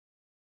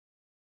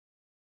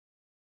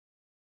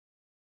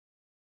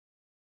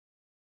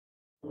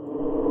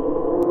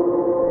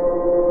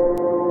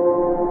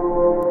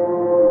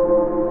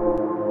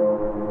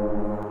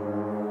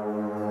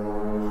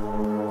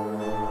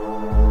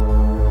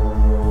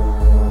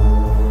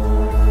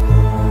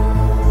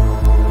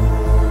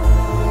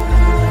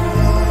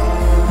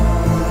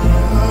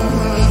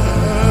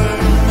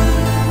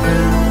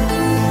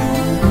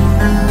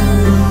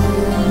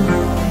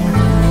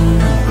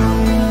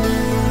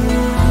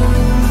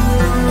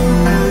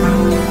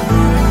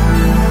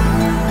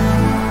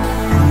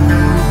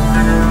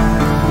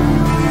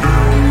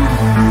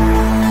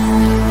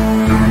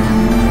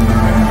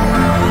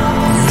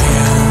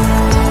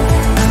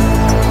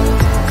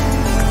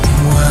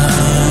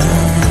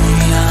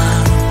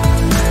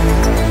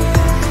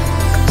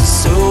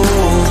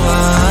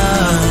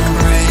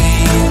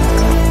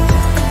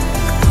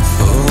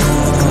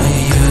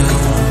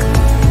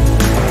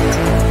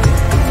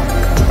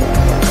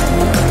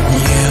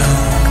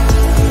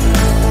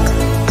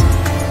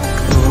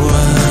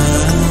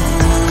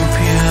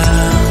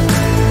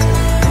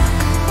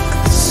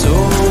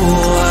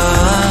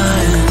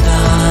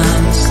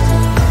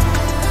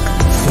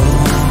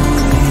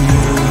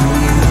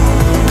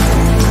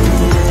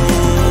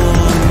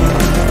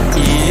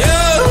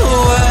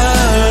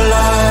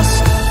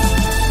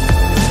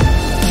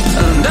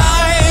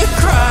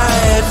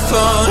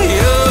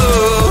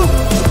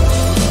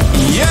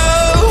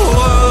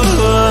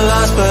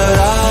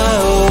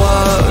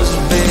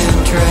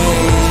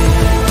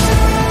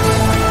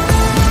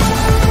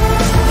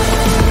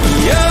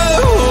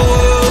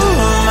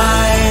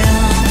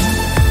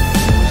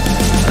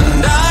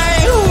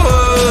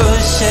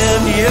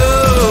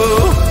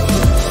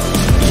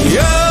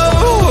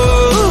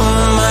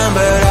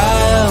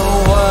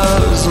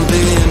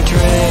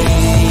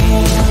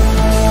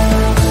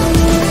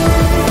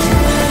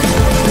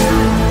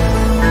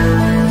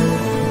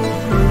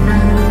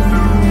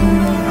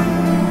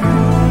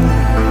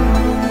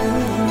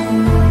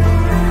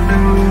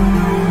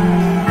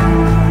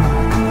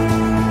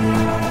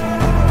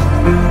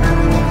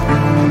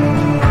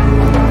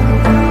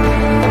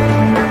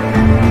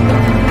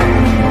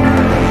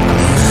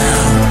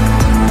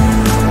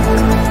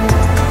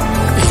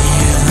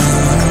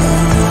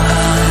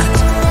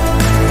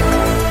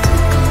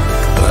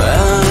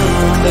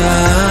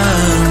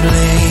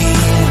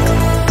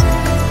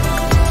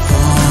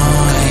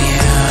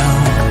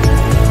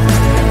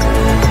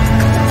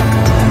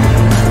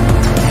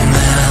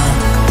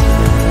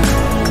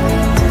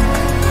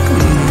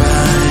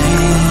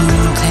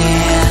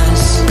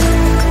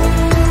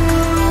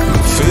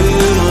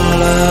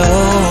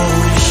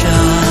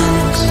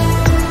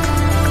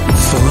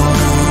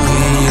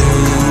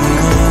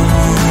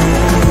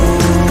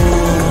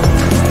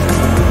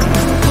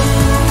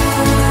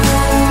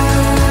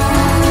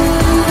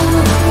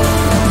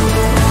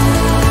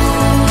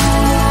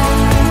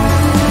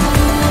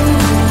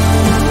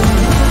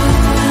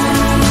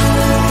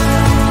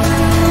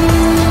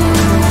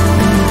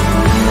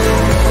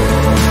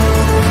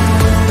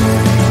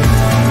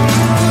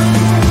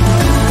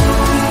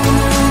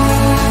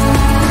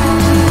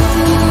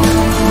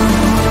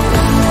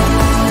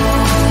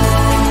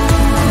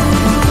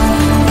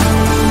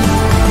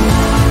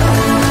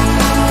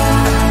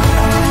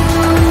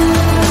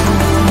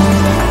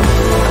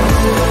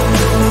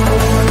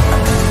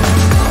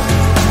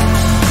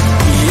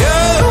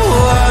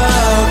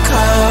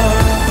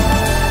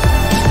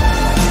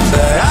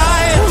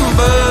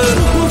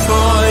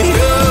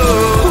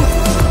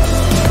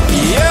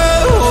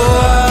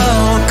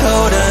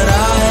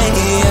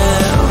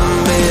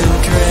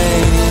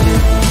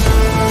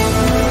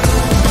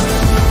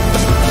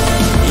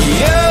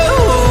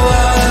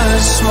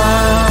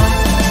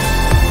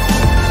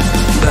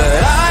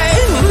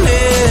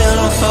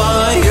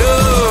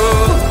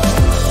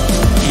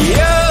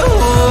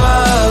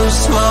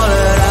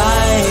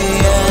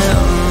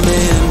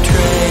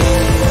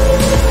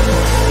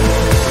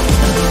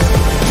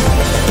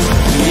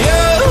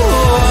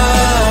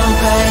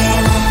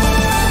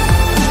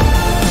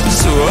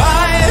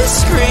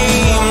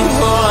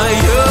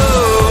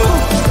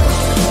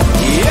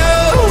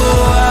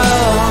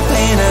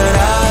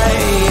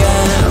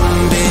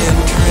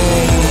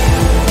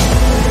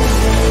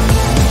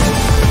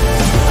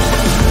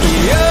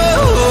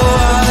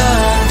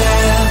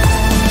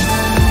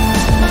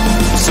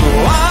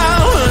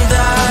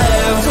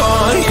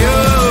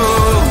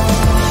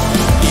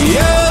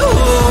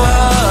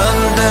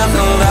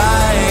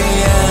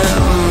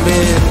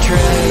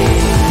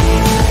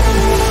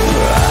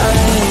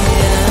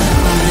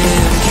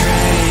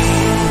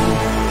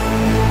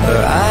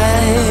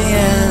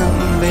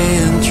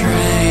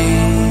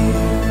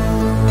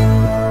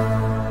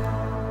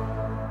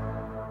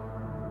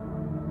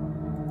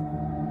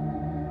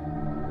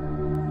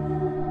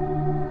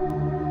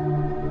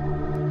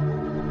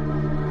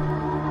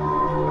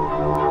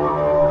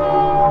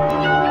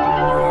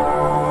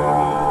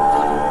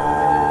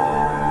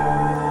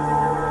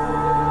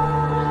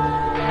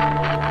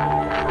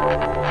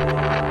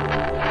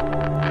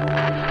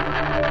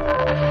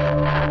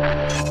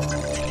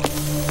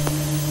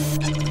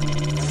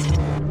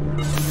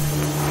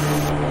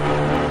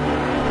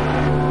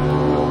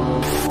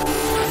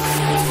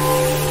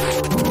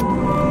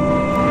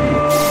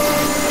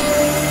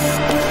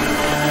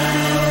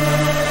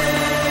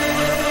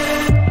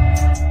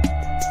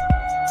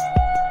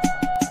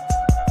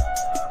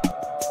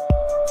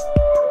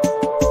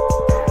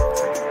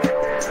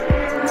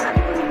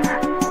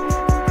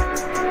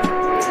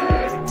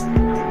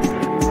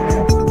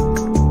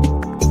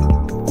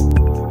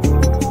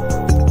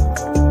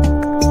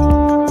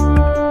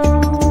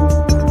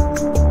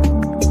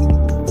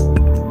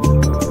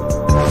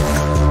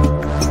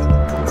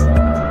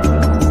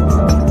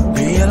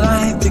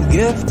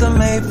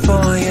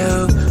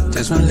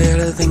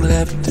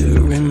to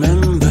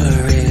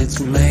remember it's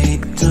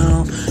made.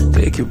 Don't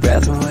take your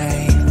breath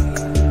away.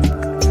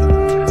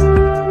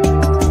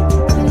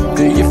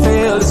 Do you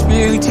feel this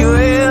beauty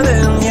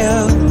within you?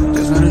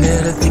 Just one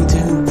little thing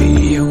to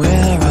be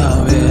aware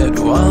of. It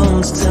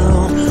wants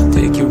to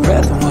take your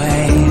breath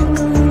away.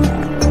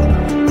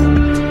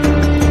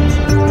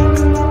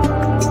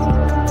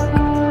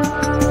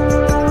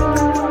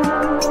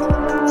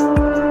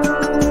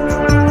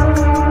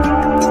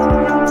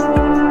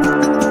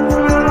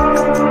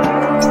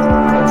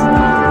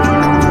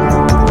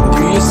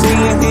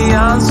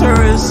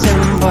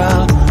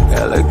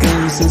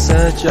 In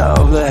search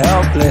of the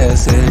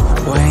helpless, it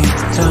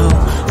waits to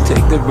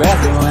take the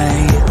breath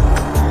away.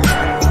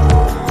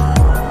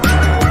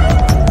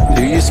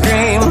 Do you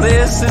scream,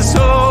 this is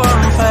so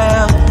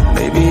unfair?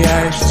 Maybe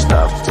I should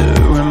stop to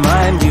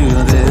remind you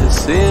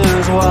this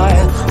is why.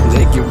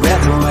 Take your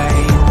breath away.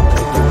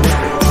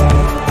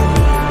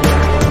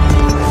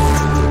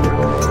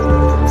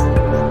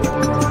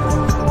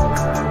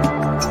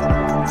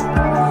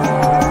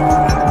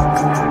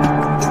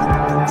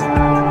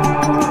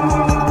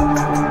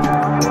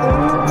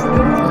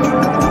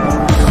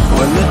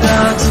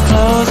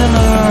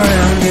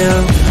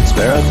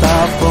 Spare a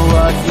thought for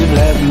what you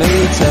let me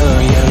tell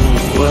you.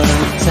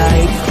 Wouldn't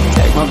take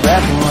my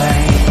breath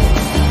away.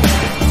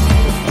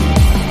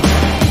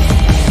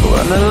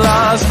 When the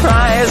last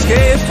cry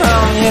escapes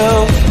from you,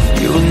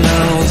 you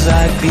know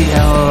exactly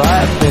how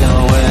I feel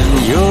when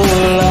your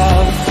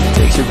love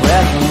takes your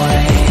breath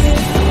away.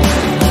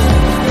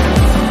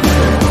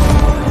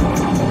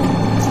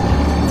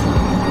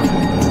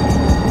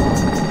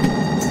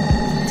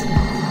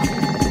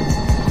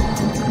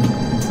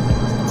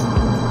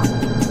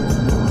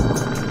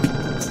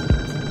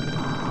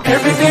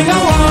 Everything I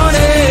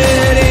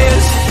wanted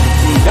is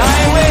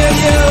dying with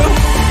you.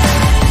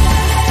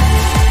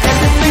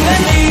 Everything I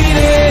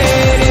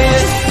needed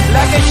is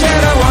like a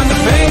shadow on the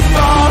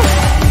paintball.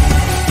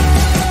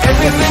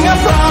 Everything I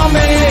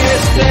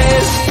promised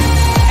is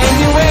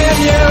ending with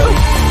you.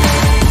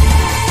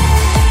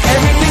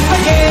 Everything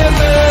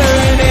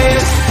forgiven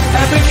is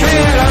a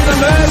betrayal of the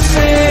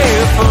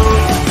merciful.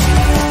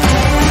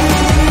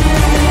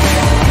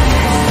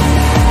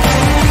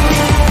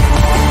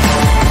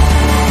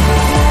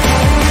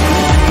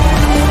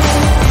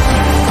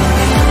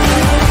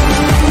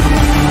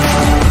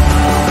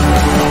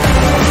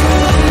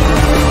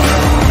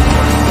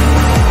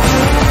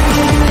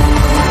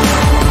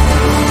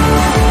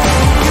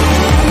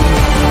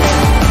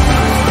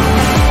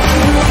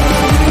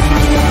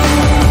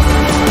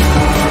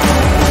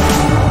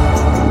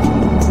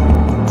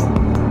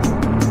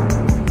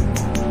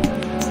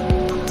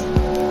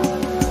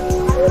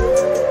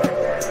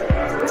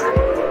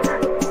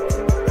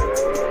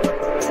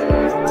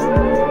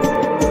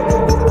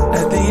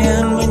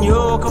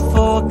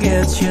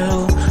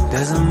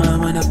 There's a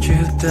moment of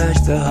truth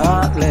touch the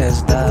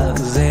heartless.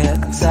 Does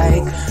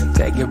it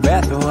take your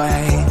breath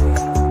away?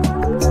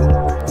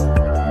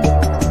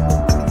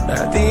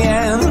 At the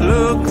end,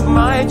 look,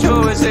 my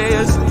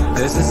choices.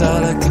 This is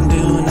all I can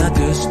do not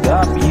to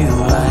stop you.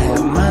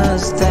 I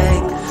must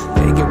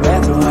take your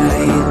breath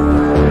away.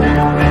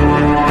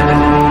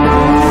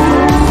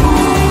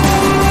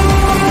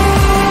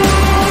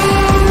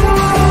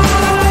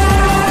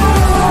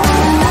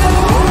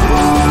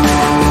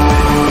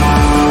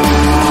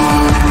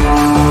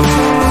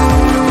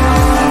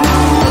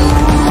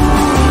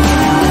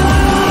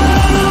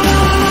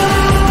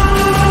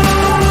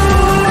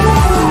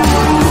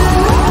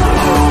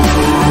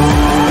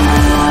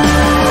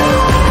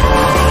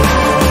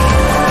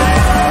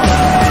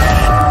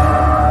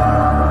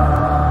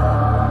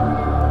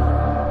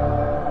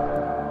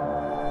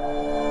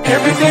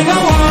 Everything I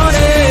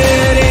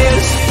wanted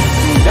is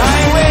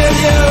dying with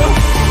you.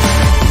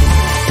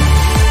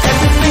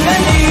 Everything I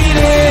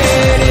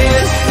needed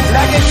is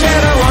like a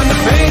shadow on the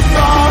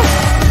paintball.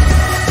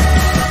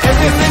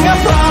 Everything I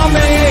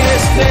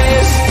promised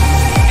is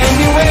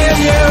ending with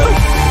you.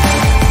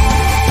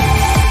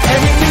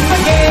 Everything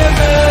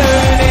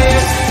forgiven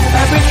is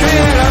a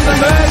betrayal of the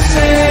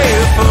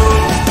merciful.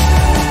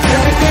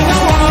 Everything I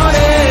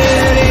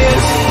wanted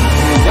is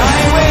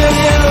dying with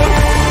you.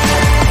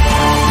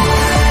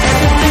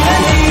 Everything I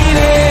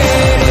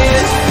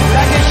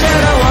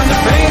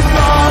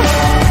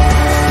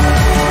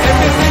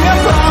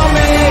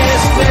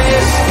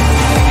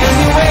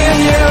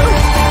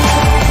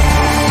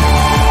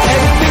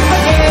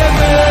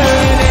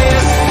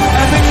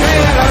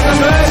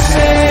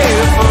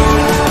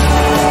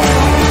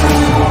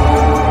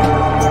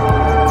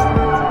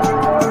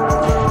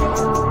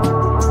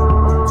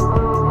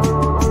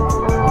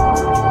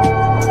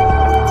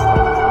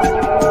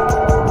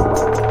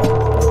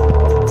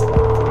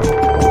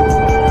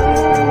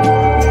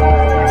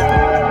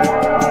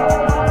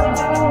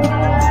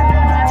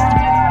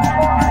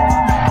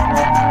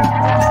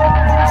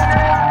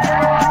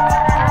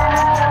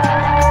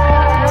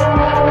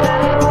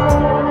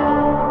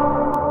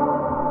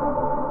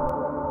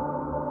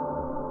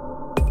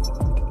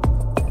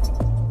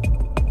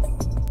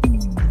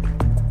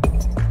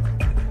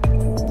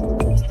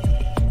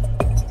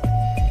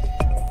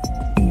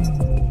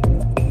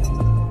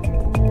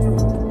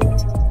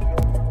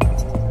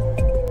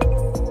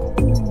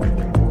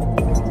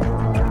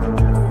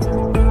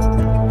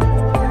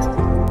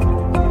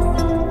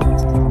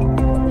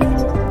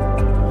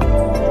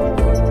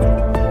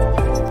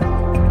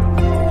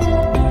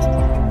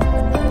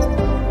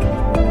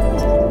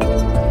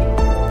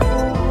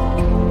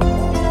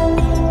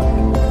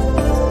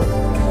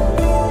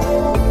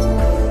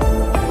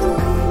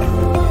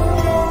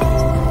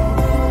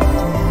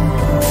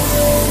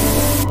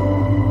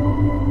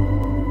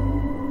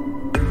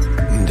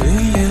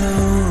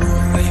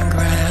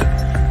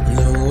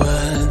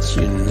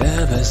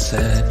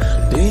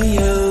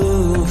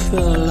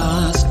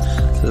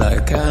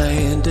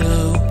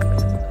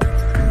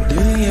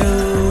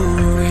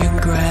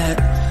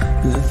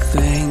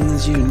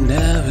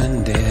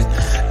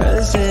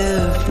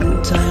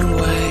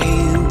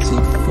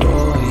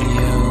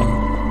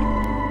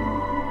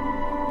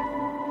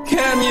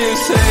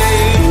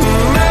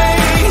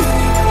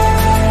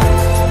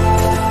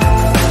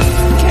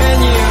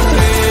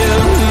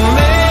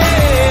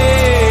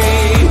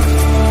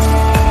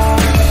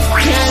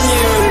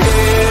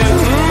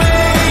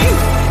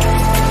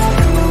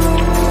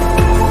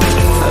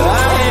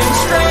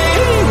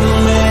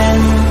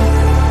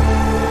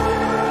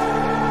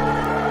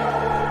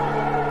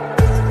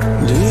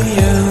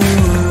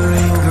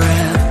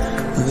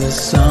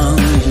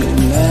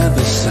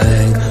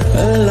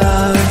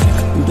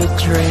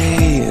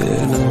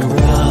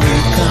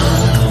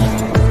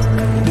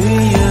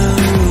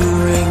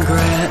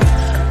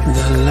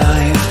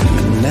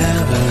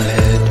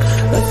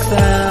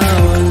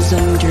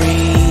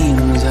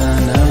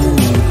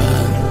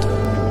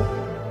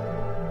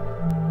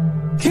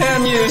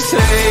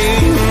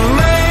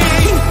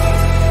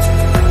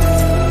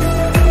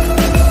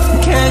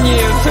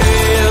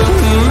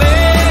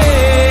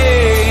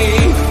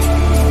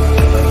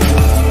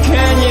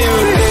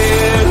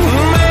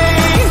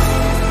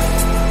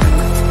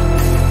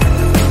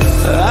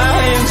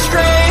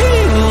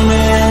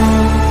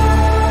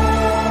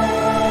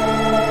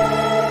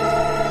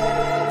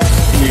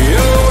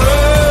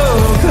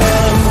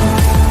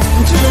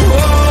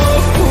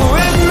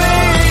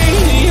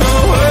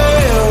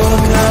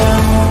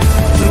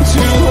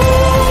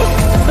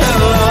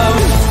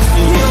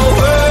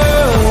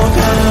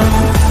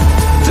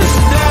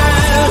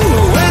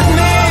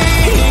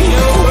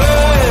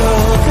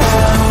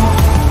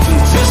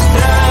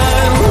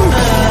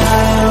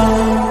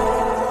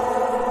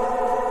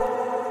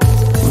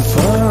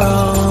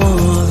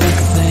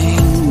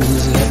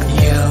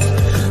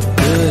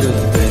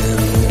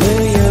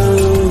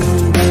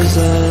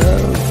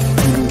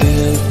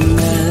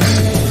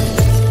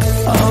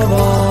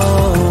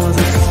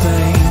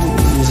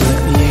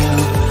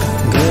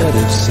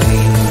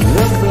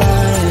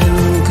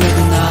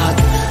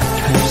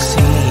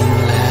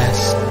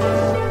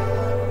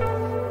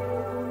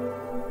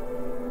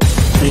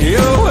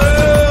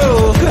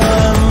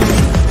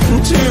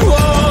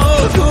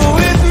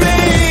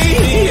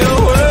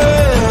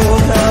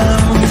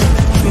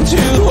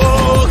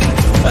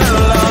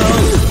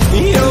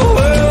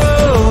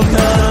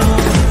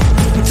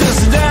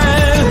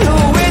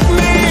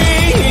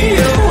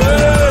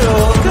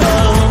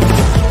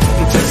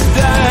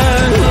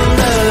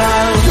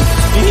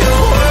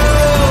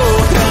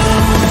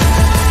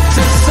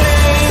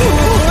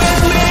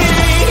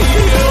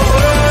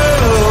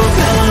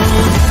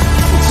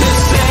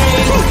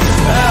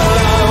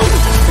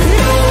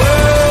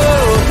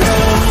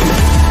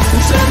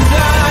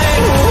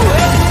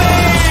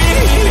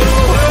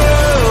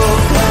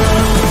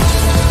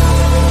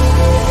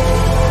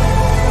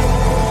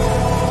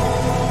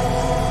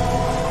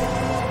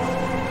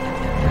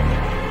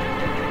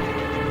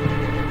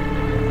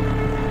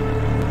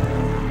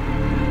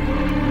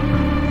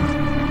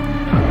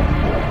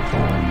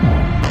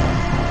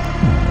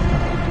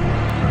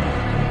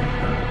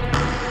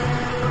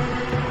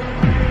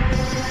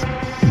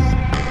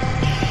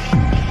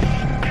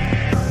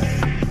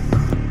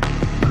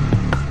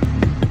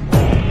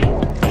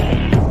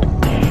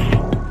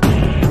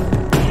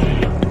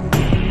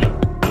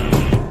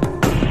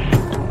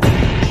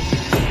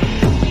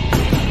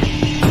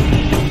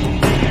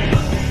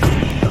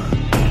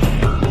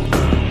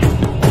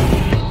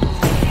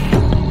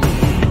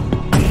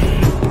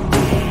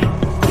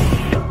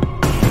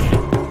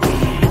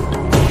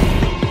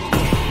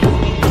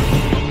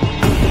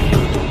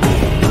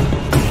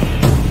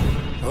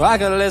I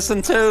could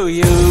listen to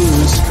you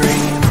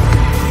scream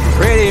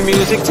pretty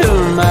music to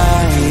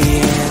my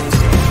ears.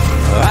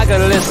 I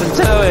could listen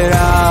to it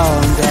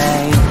all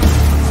day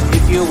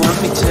if you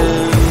want me to.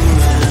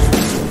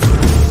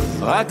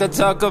 I could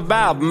talk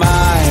about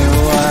my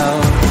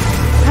world,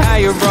 how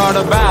you brought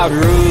about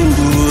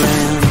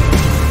ruin.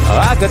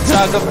 I could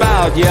talk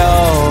about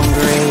your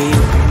greed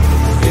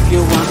if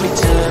you want me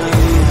to.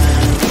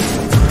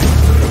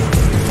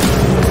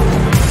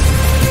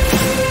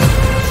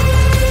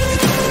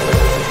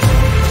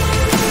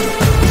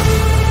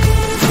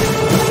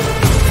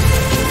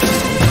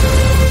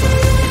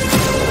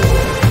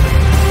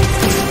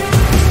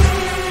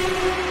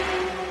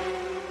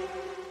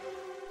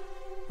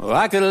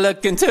 I could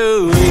look into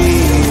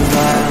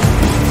evil,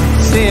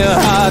 see a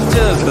heart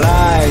just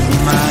like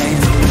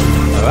mine.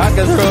 I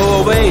could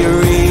throw away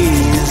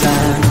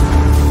reason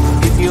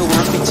if you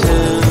want me to.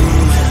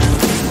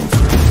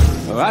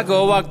 I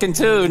could walk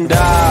into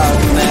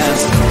darkness,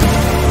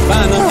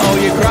 find the hole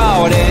you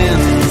crawled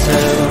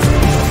into.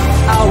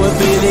 I would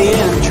be the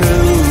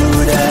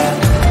intruder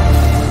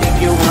if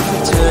you want me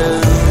to.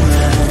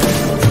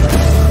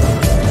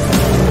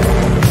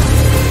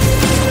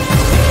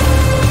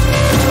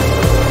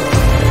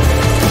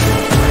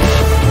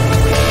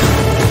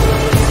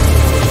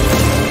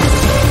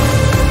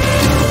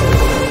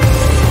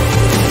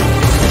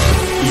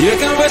 You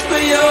can whisper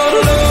your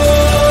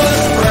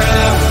loose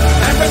breath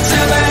and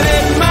pretend that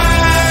it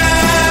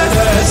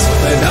matters,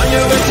 but don't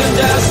you wish to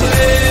just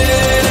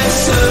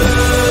listen?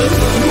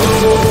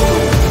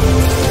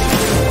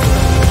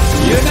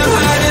 You can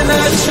hide in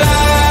the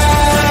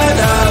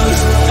shadows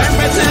and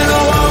pretend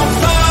I won't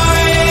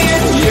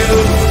find you,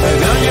 but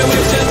don't you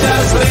wish to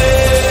just listen?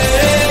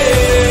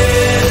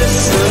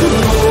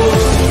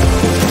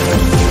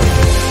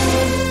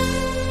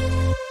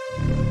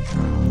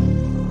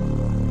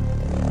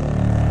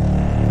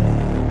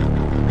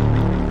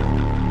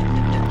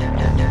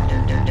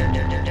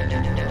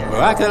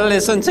 I could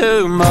listen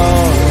to more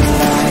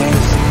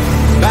lies,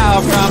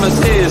 vow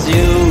promises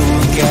you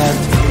get.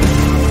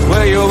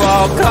 Will you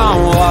walk on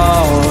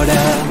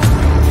water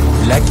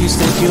like you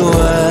said you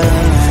would?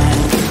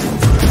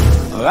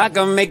 I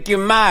can make you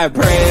my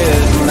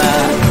prisoner,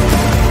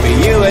 but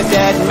you a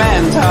dead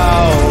man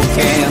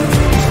talking.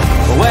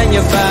 When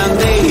you find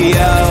the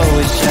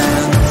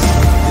oceans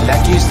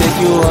like you said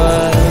you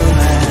would.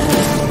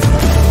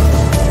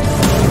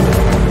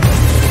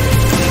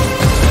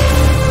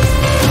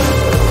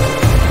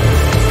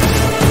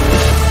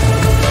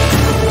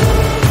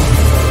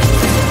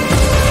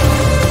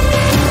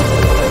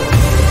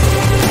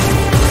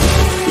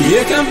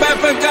 You can beg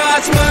for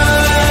God's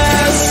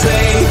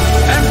mercy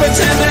and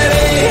pretend that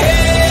He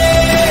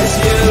hears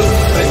you,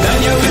 but then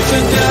you wish to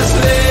just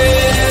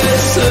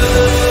listen.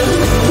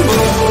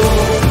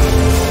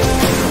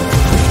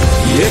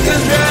 You can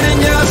drown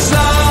in your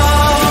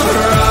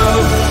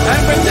sorrow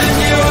and pretend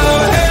you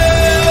are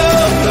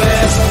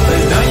helpless,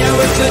 but then you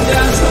wish to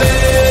just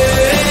listen.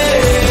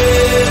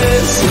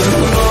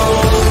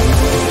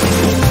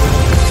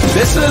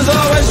 This is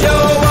always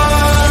your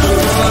one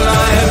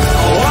life.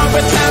 I won't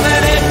pretend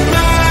that it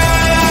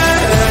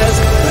matters,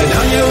 but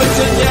don't you wish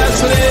to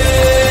just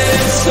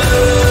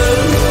listen?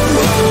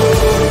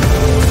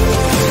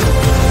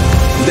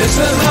 This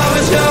is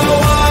always your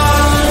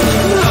one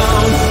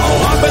home. I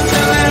won't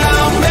pretend that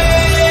I'll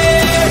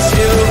miss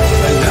you,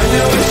 but don't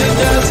you wish to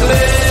just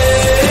listen?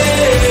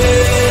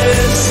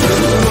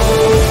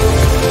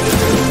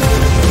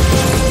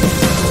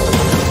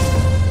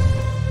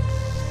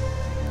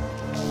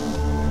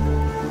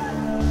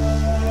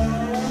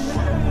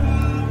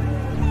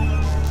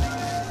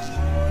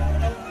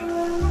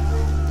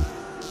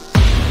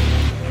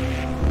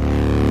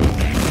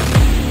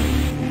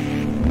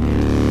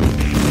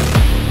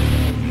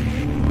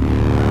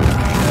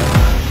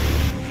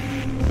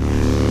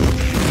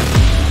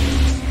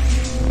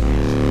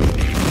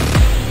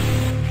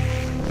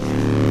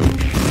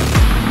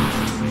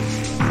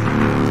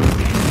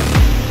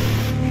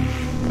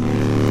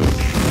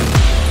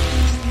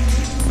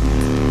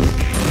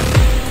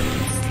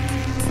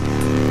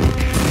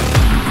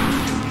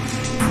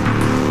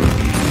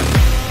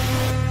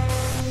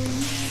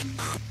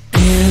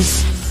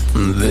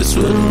 This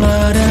was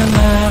not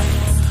enough.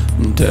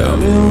 Tell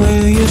me,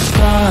 will you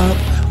stop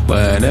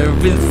when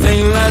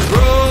everything lies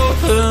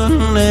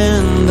broken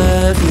in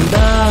the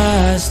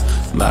dust?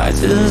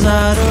 Voices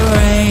out of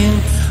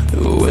rain,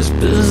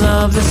 whispers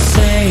of the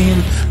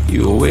same.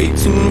 You wait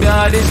to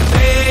God is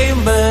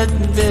pain, but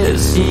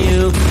this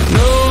you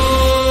know.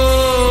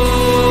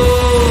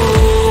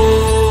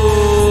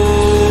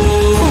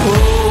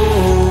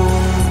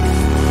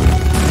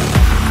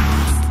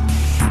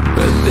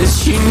 But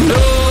this you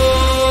know.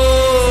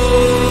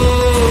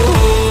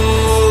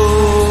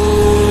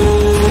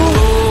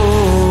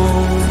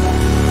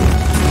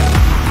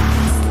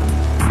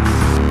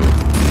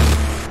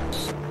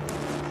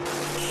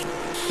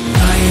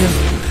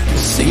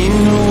 Seen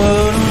the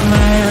world of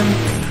man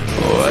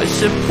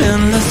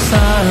worshiping the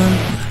sun,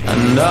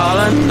 and all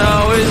I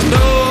know is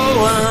no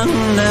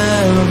one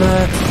ever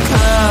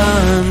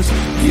comes.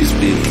 You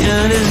speak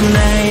in his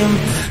name,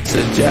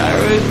 such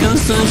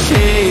arrogance and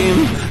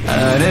shame.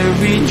 At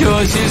every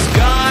choice is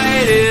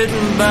guided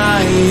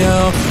by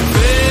your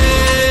faith.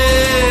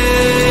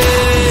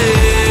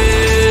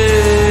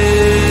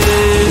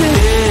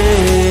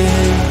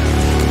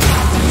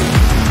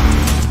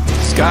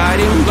 It's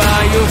guided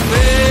by your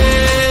faith.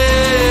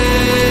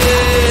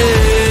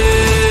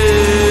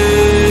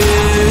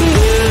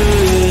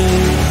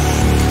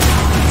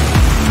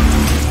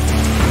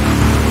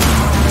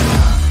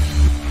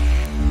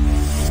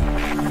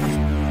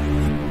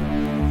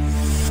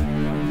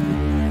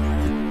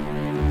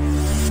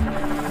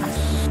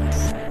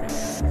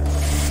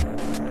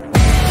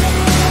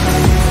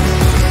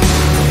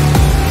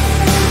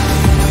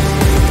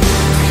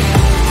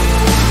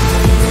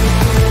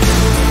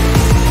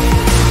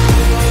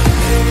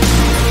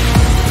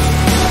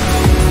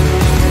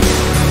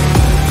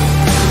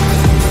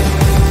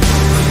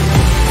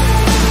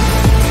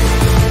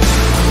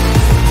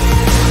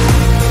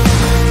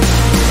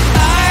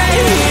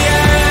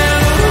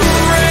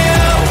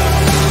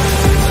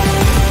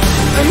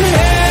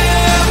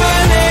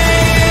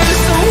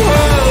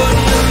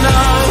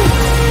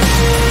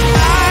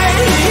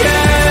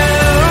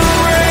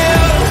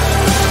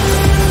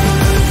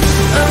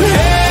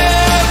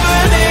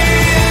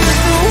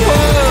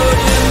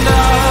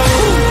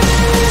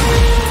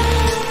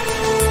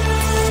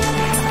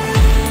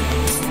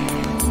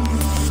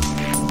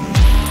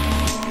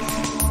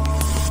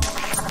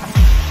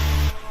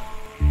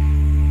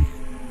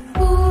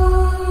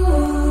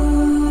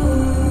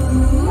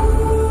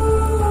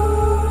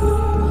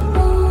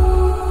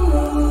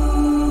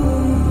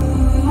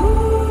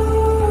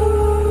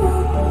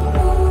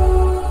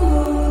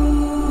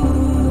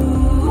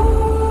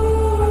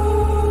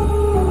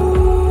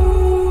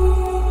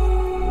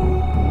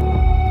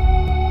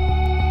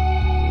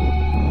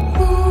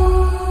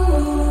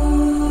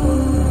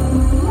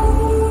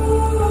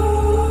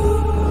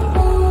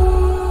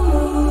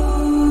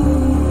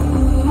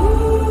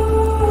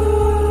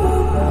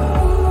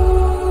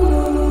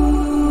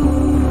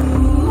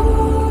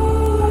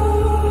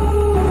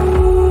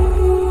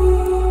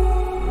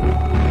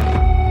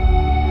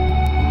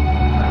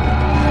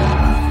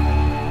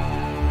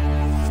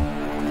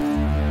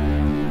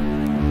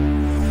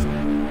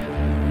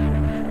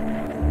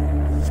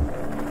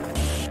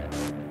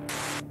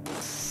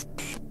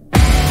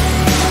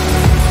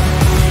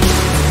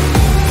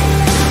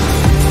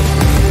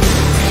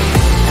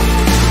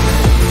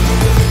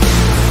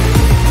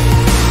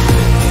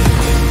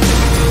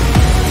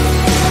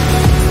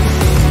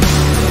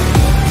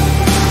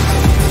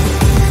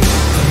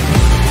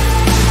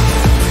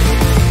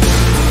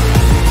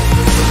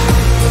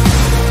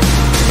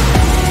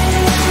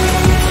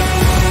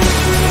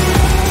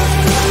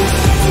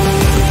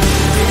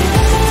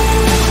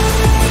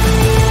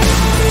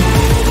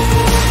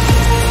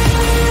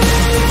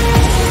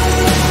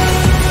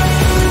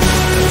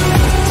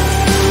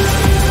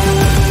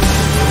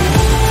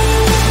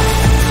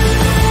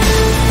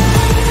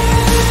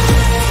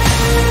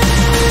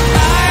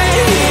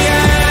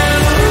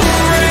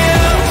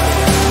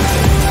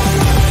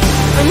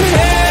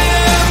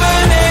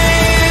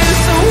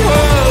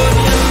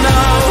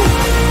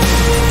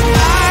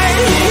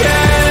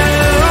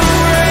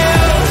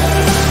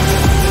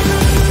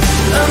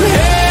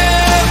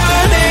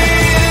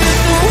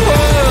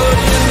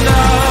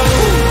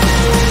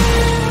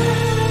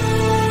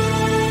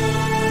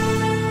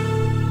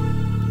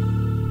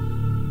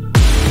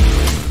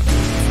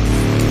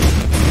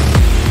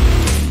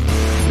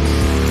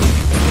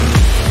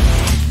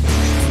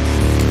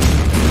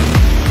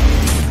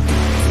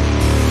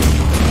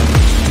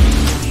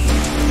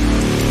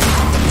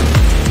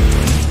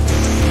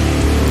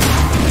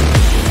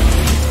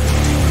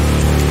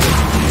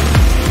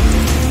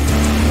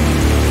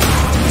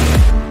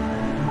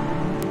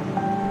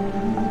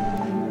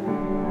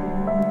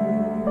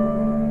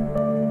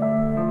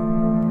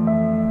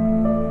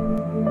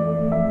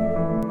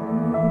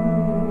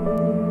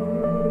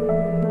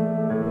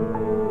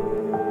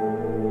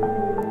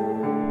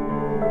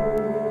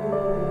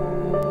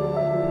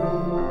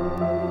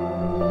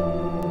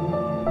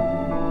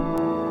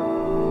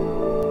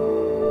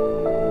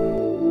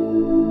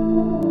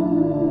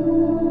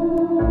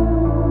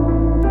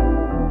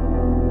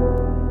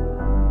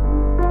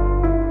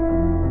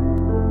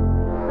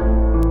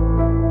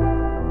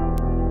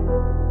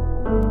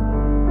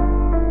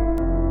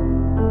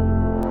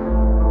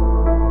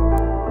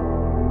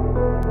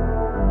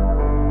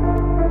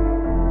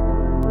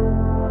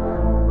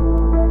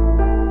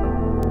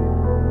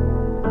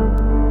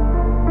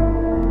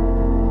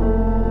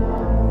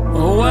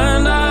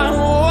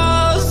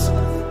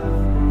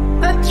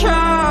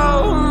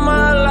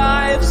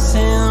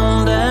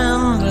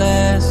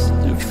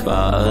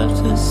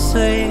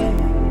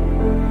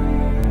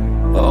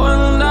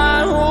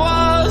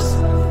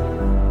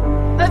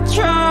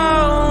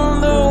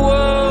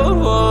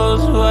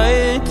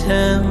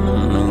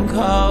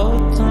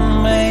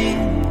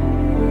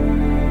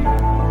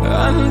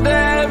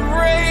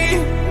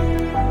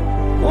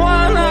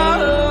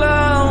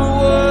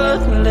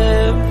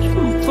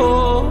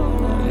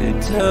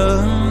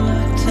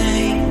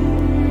 eternity,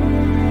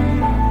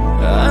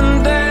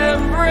 and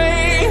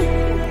everything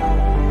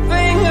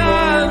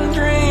I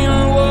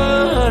dreamed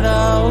would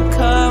all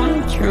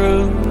come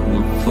true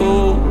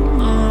for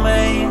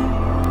me.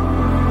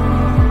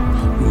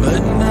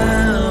 But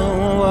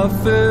now I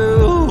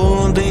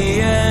feel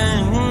the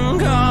end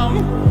come.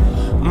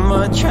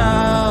 My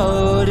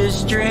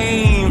childish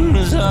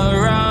dreams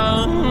are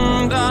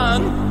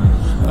undone.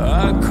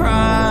 I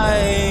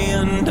cry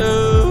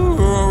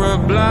under a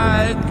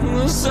black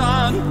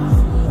sun,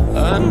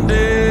 and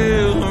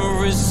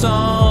every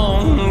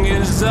song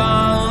is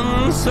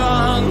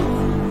unsung.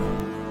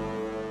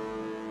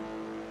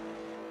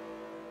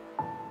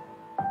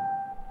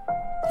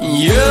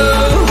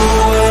 You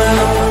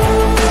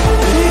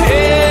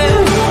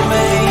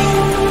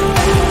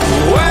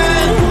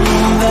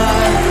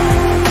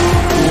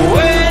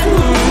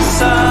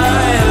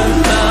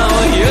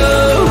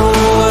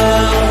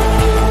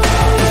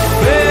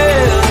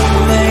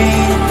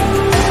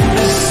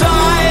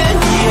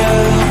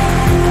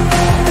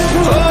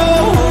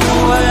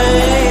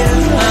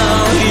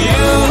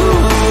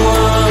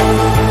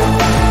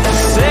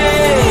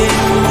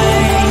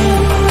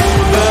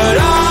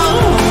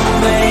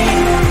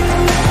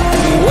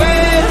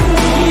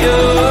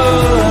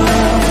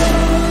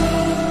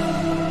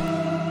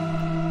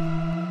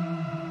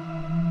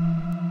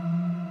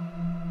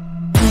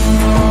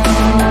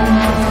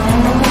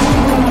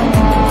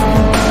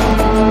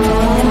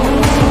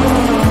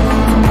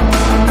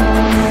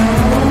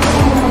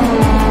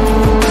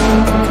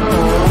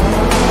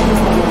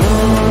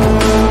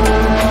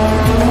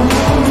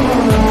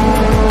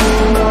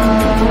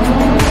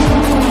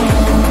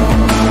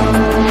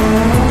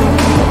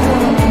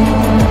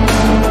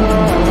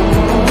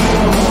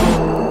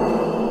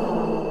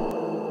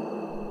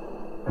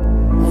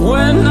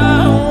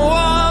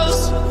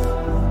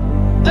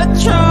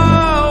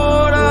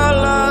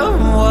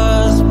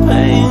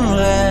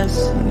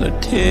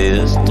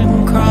tears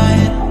and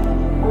crying.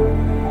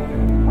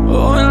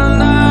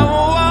 When I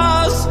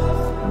was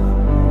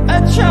a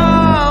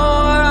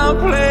child, I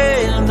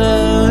played the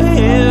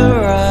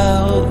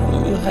hero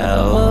who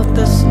held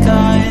the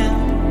sky.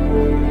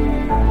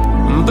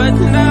 But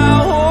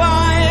now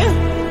I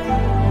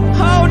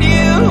hold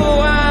you,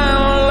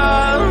 and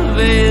love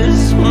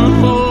is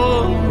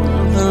more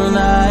than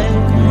I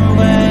can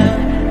bear.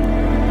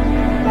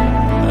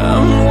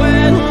 And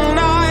when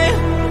I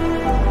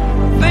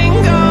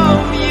think of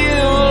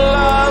you,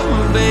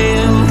 love, baby,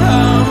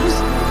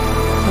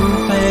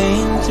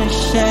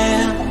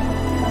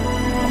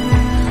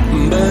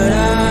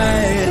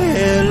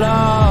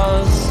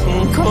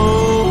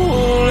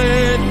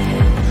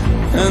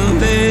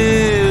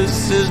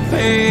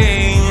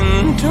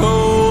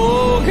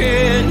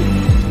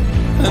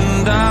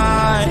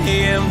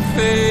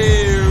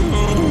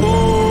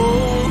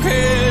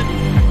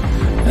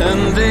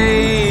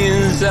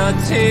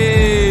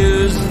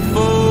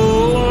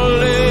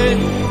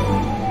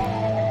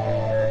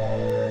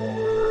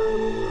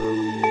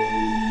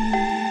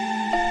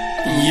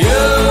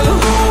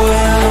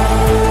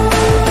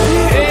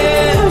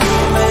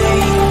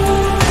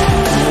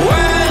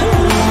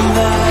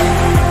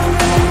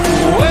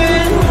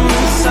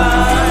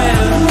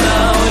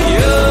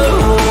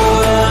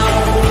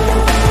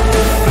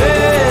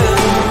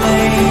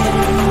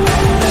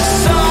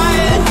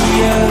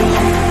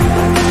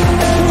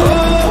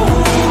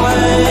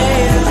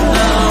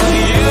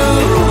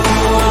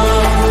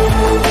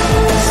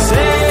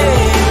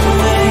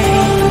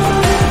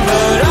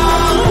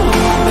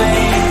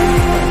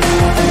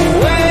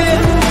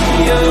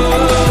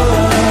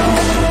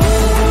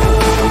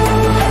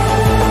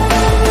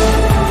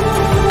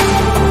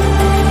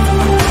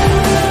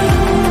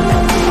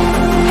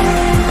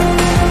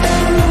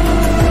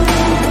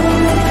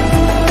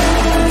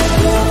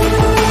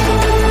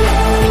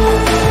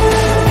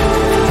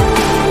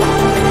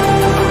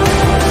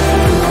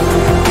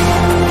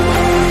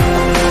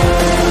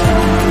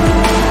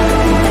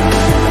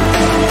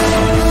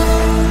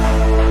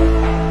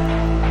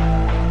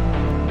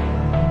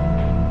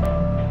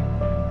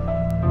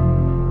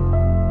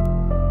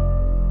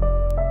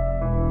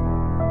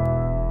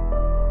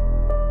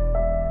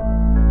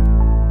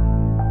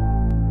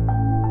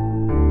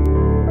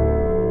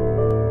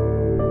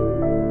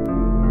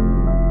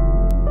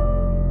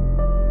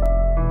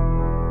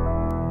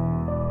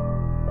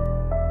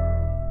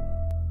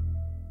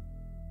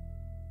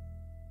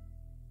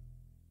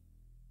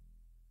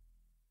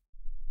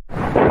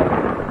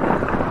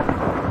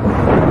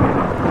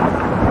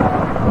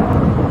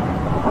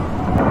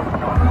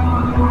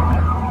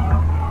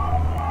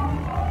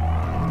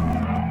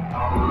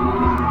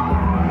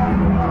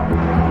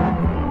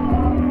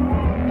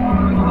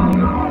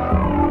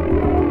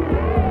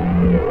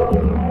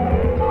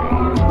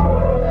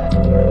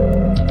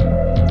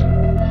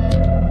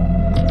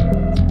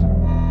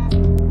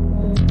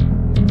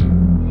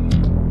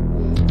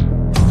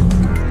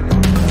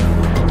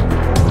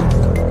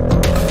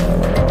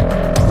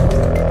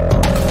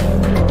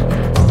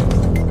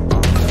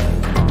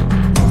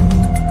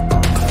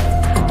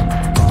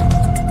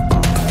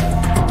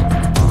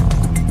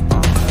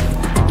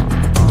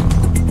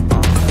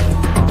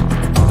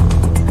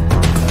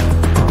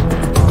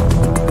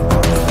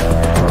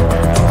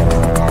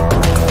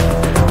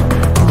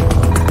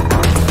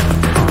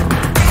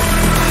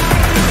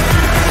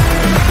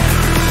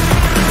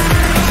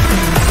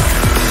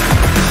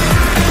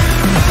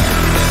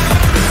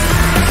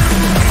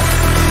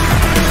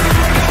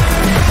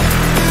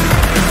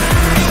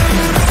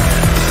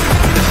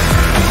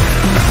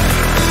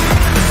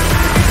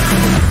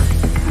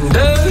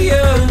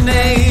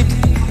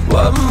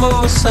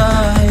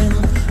 sign,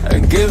 a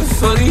gift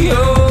for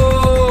you.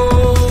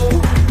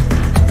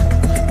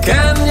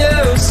 Can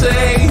you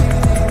say,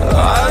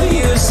 are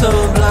you so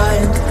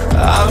blind?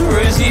 I'll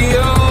raise the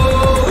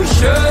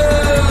ocean.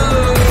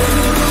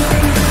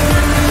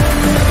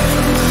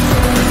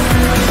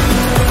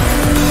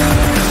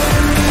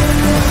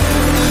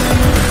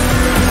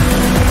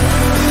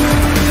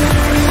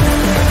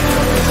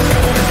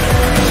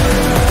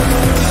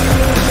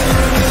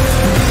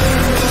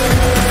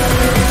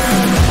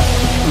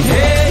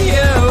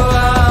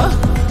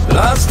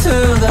 Lost to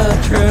the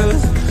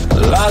truth,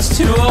 lost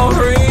to all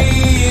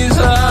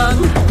reason.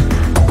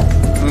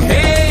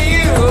 Here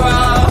you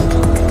are,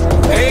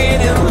 pain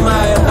in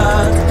my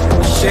heart,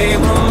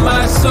 shame on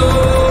my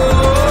soul.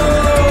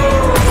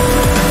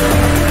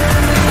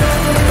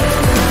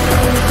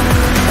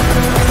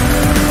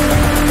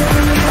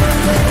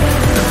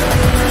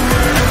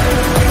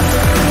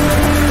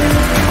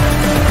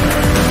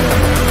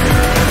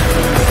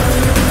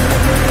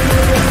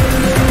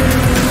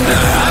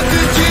 How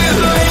could you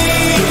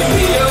leave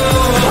your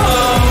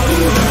home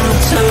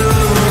to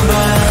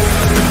mine?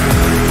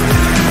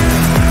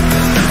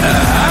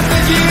 How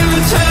could you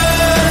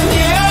turn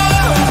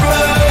your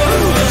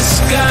blue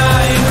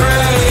sky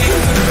gray?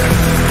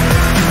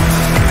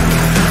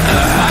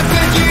 How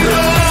could you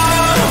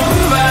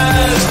love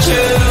as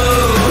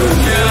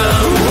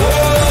children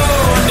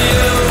warn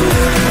you?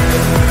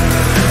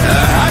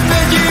 How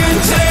could you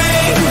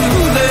take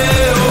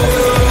their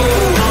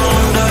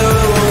world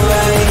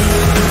away?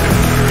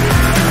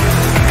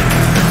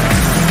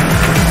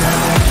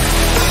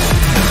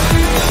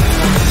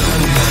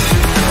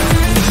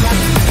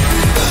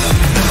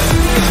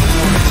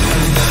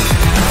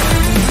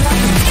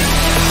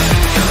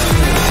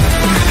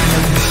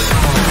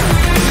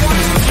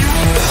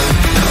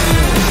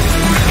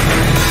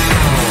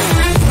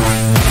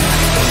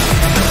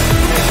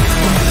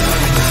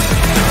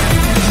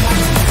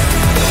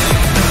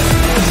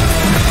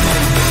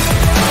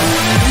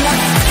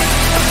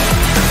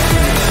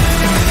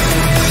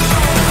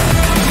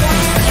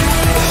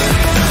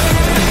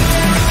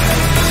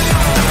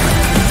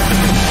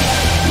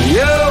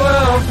 You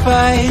will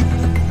fight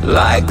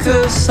like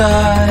a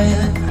sigh,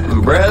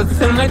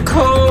 breath in the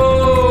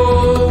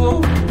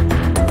cold.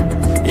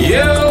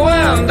 You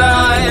and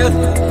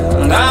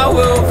I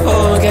will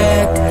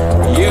forget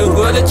you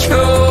were the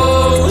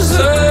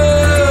chosen.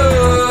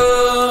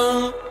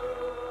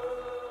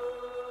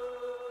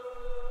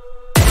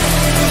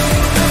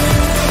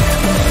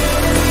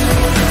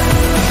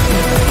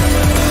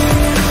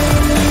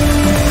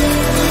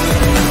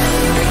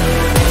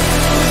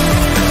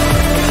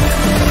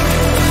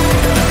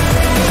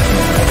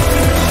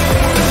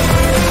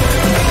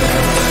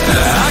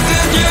 How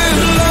could you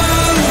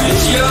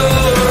lose your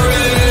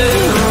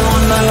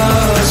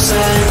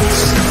innocence?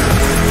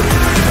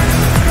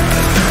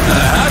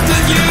 How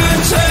could you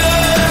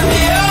turn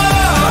your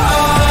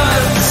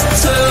hearts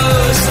to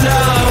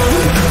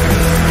stone?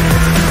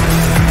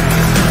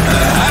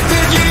 How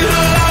could you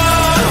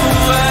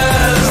love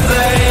as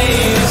they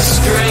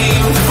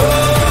scream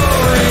for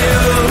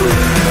you?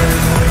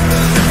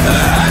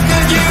 How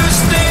could you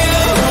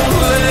steal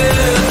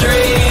their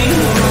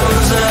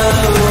dreams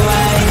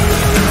away?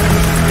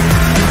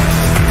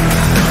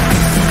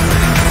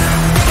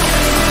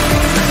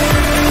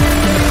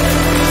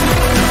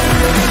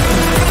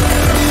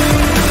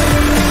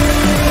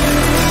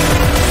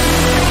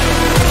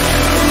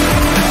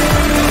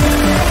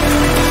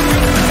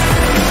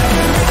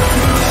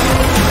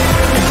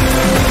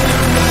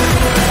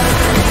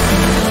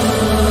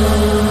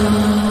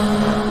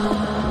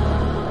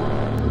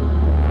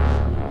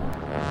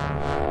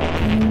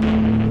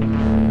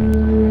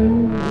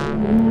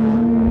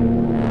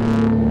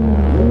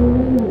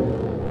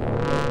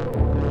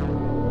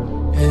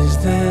 Is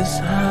this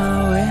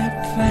how it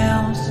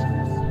feels?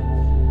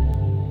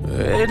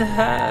 It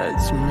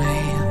hurts me.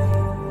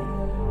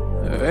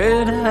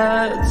 It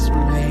hurts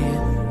me.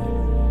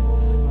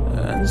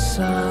 And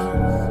so,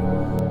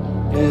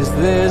 is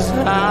this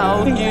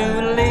how you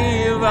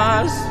leave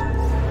us?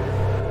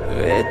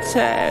 It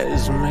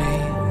tears me.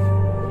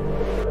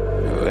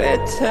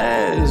 It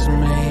tears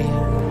me.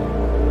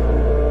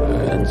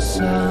 And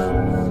so,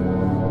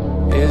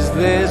 is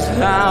this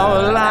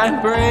how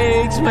life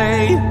breaks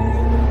me?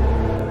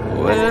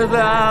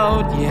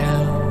 Without you,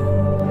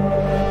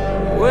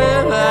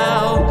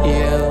 without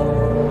you.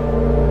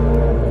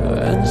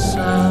 And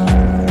so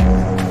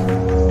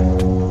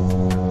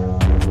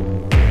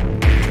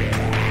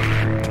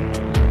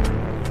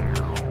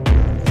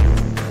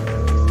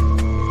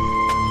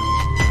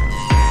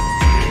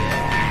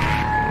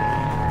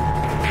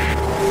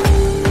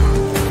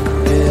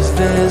is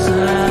this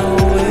how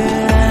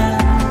it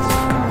ends?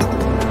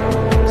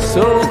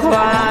 So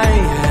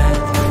quiet,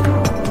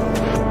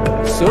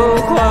 so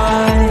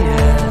quiet.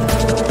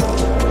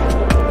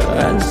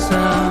 And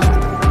so,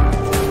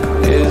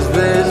 is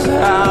this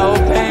how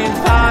pain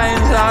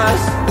finds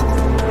us?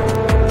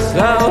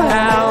 So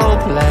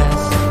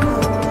helpless,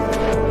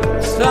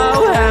 so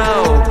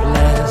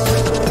helpless.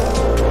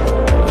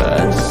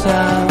 And so,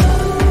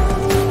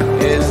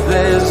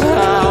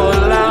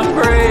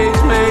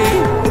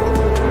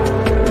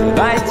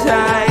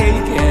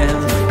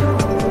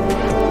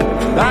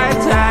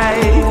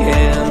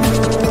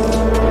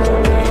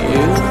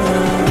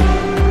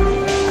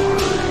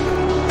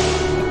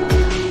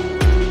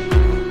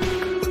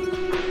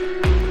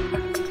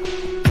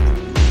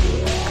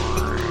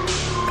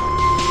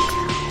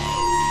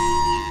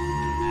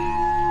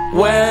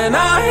 When I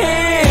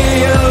hear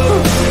you,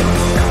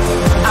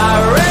 I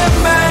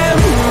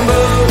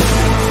remember,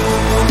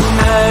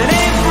 and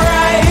it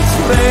breaks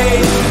me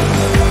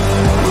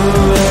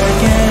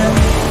again.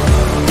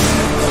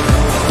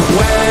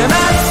 When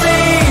I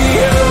see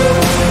you,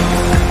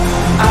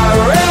 I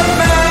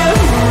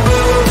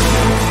remember,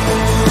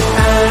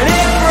 and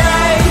it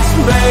breaks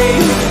me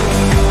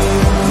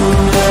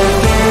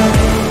again.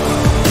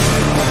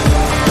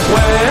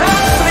 When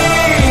I'm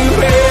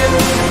sleeping,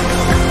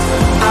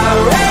 I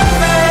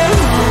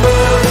remember.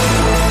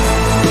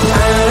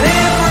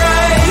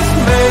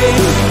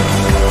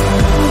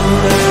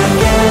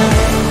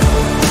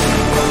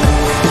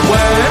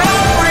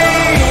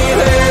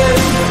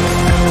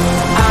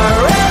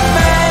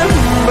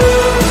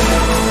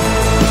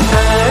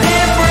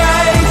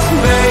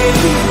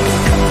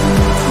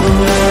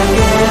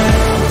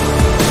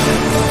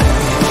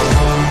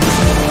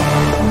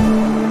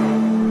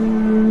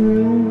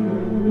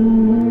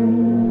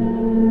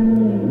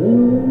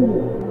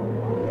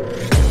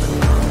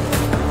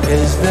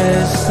 Is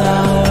this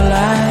all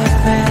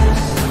life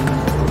is?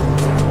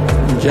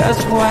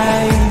 Just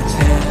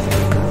waiting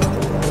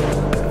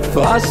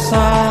for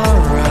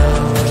sorrow,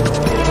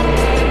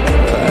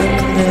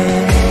 and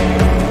this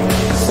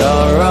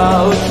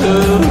sorrow to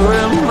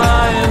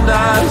remind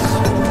us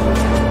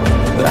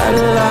that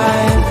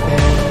life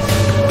is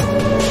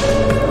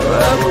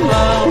a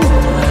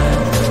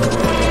moment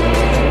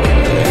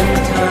in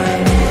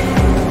time.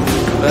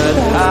 But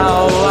how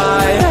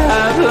I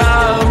have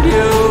loved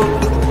you,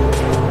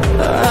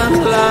 and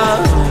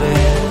love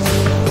is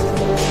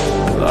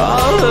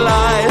all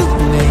life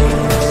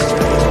needs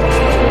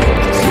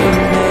to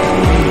meet.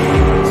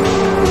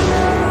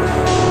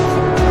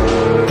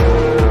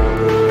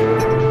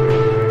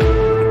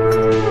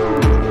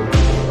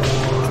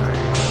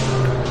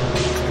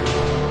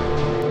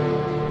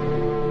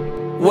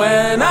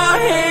 When I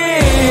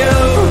hear you,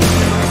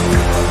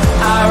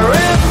 I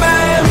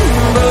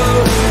remember,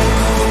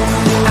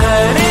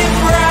 and it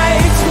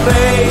breaks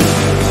me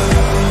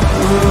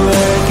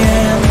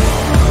again.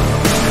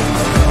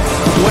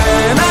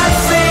 When I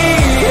see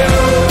you,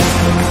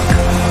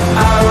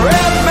 I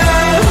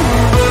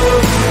remember,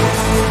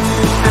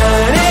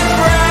 and it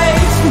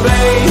breaks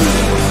me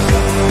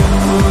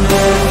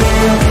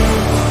again.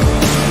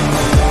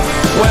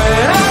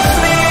 When I'm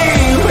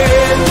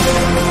sleeping,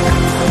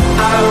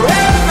 I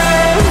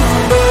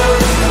remember,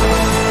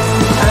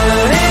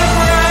 and it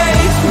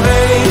breaks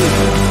me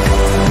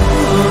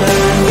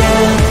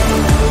again.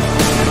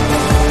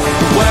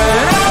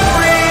 When I'm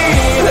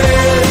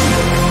breathing,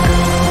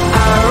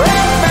 I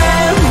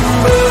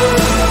remember,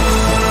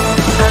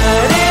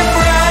 and it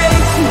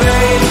breaks me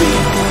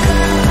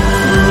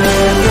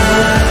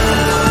again.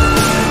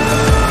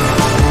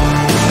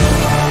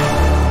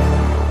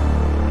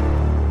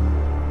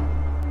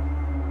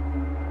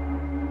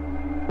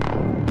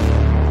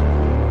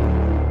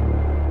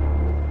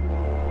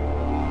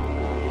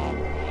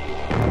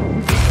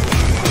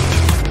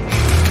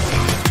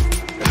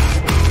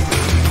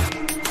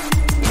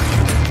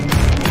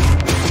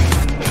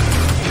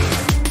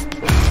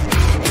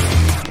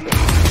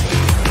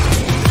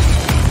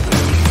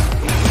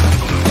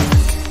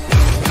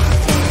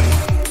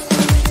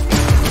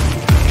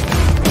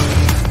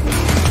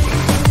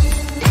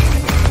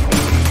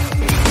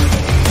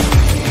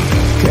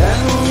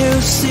 Can you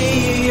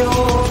see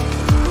your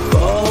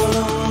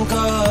fallen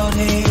God?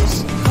 He's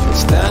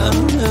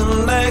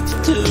standing next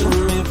to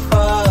me,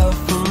 far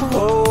from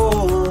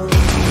home.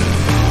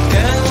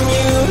 Can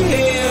you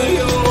hear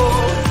your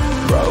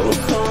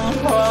broken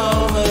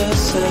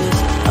promises?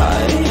 I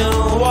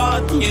am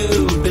what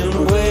you've been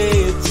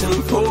waiting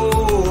for.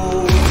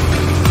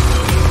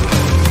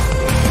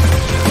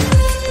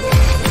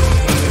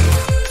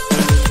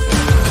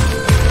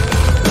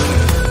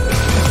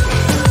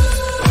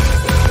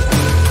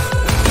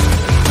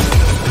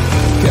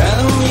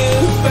 Can you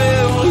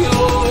feel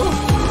your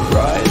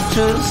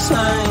righteous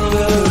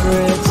anger?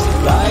 It's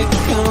like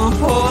a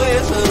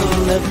poison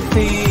that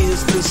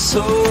feeds the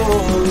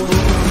soul.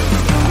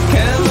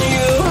 Can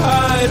you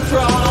hide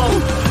from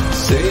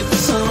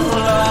Satan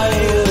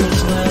liars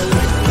when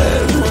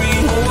every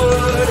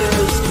word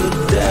is the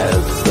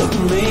death of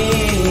me?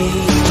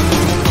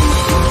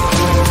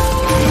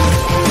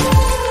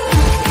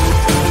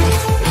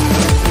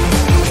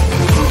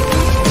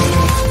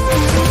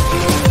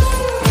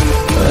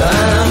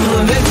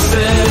 And this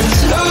is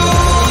who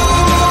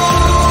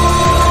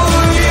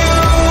you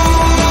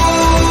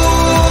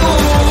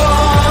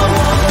are.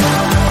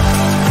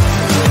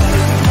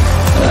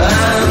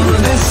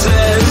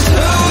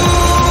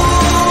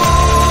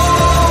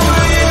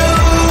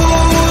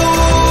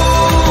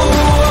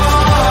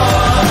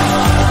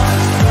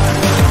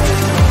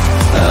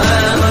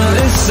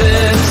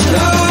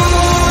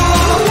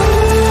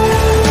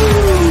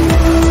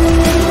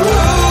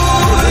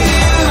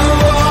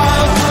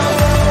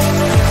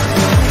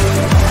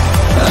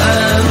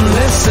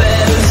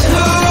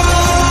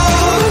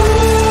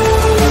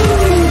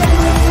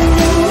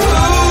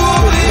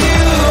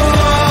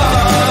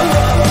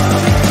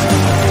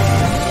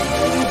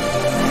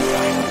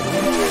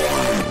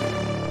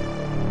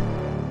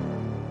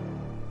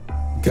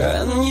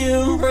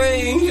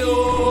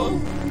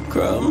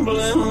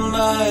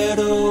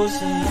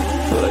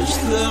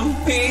 the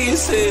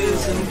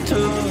pieces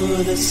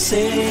into the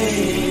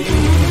sea.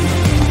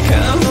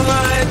 Can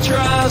I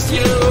trust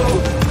you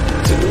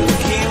to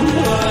keep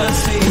my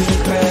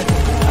secret?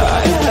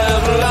 I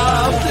have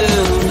loved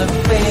in the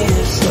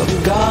face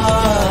of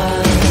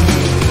God.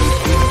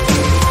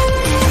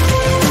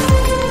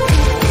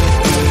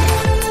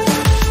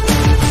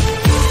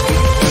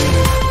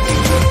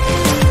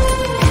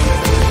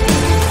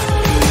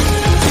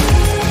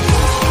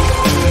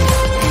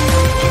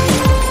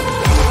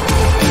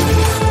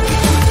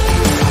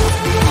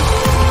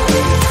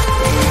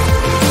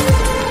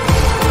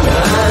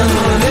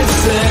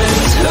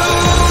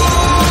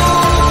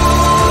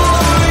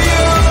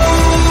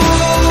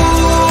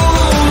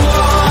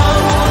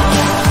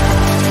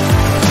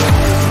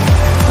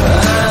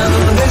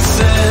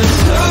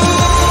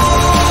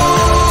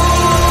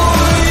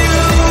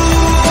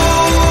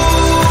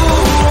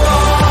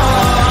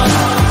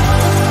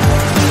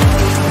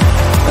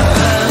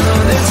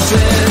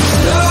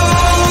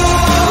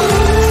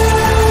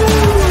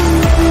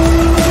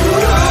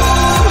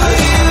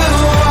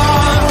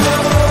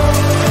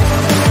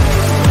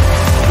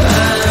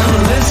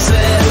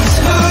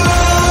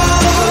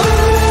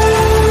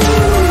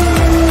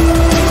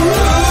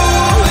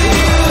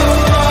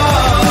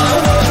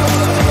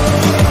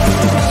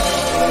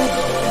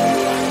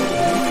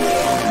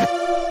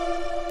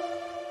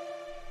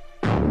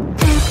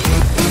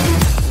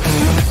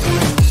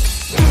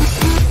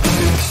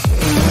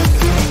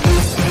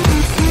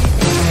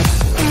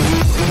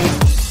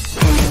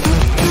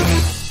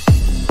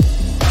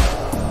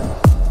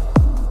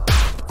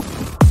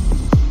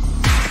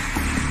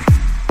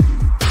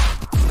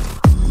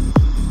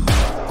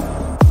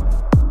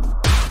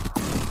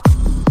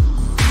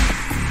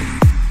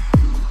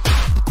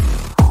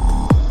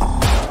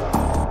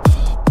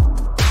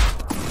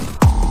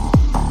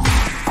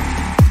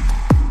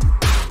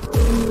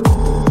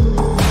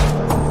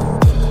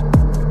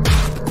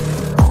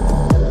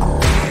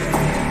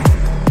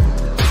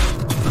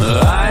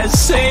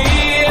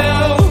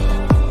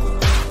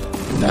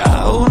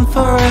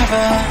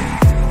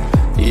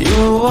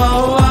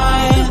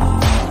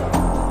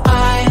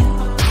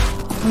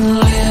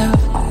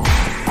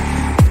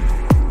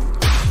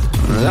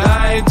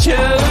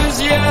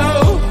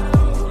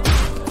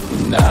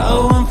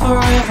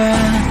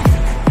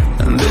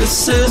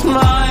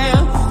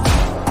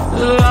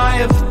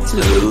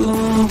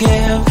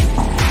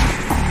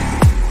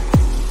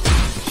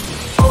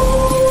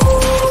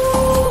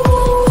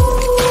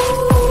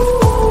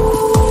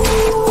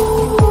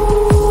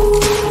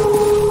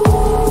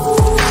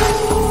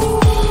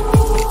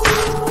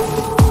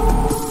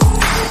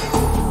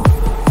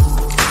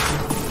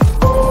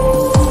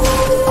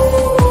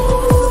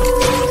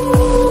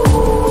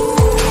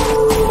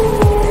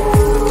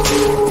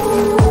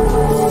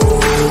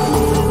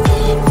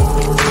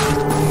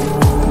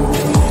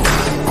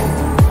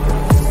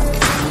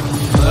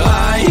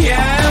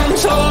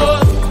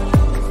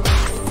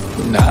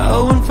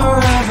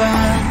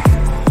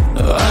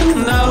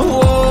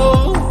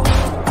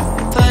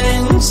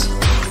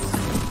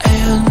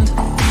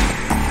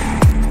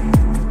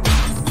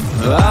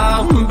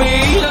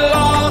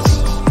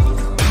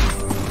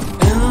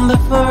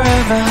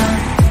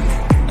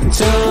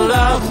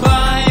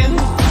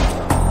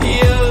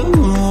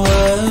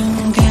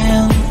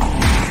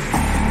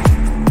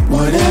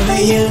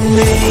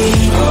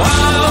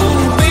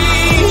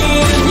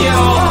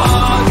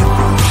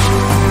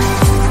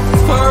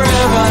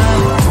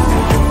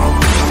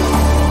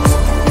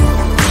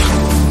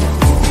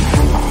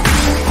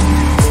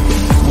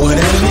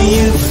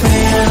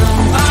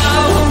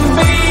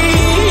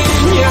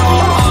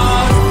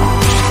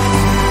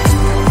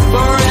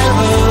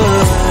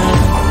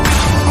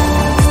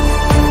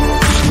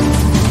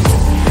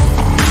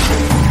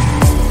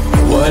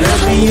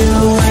 You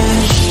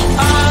wish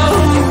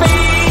I'll be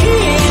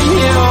in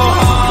your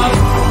heart.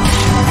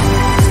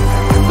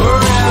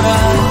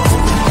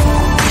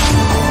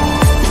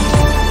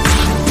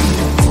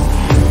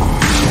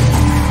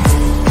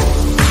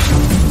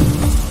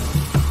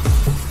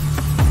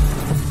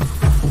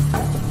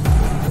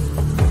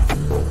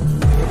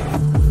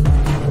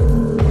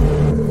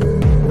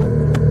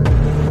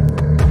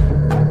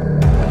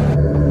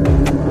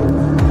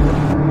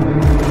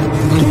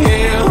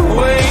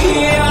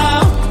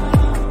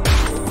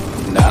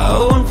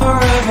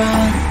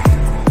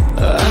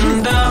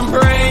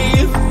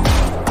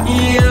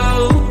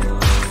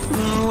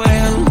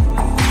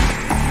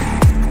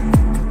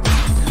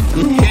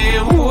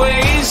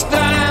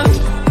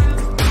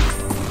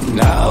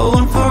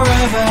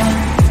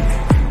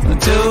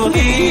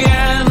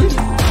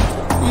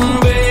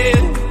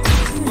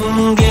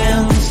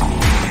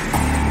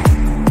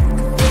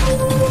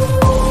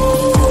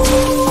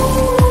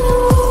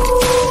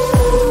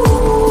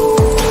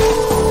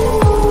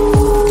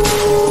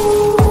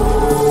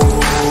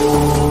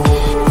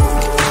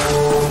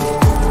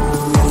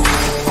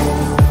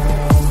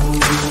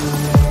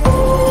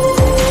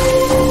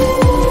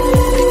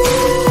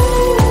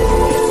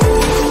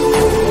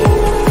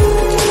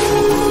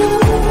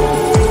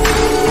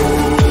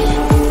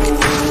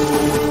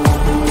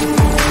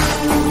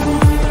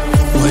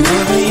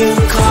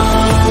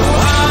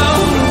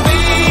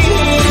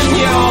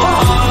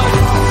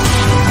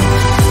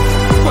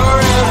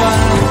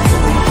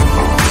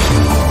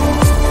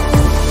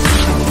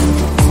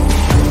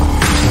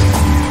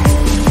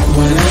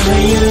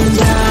 you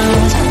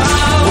doubt,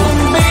 I'll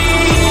be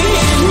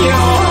in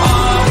your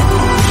heart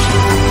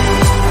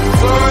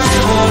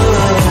forever.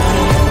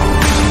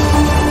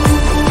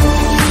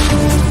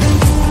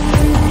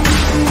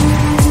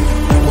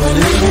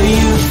 Whenever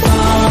you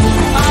fall,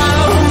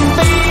 I'll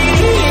be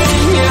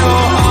in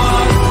your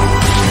heart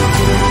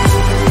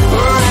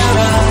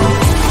forever.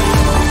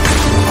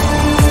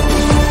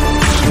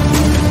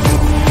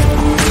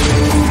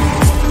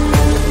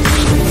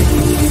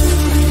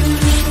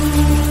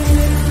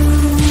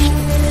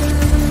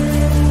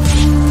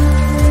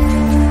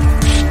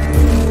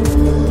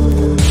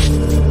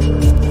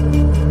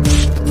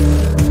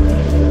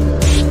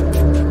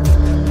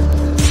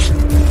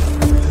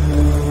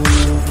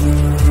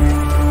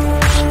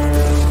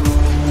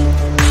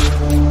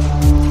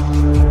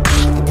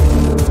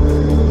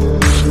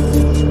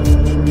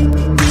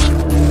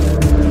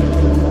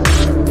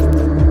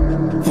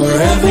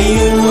 Wherever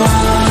you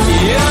are,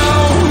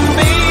 you'll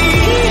be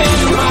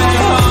in my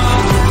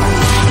heart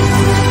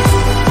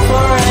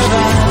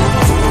forever.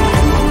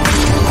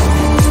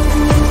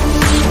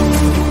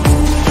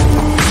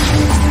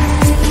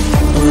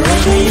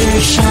 Wherever you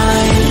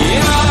shine,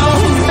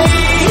 you'll be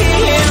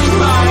in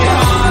my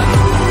heart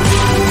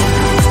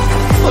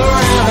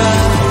forever.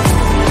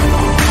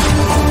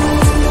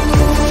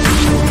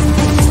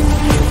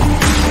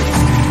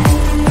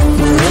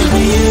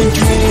 Wherever you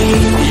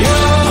dream,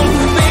 you'll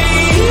be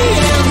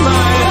in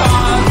my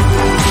heart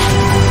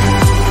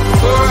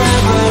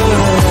forever.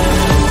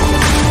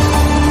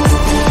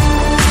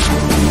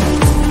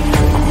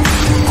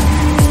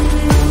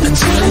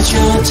 Until it's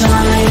your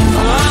time,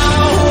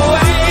 I'll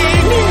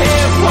wait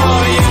here for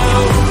you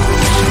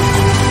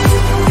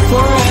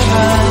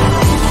forever.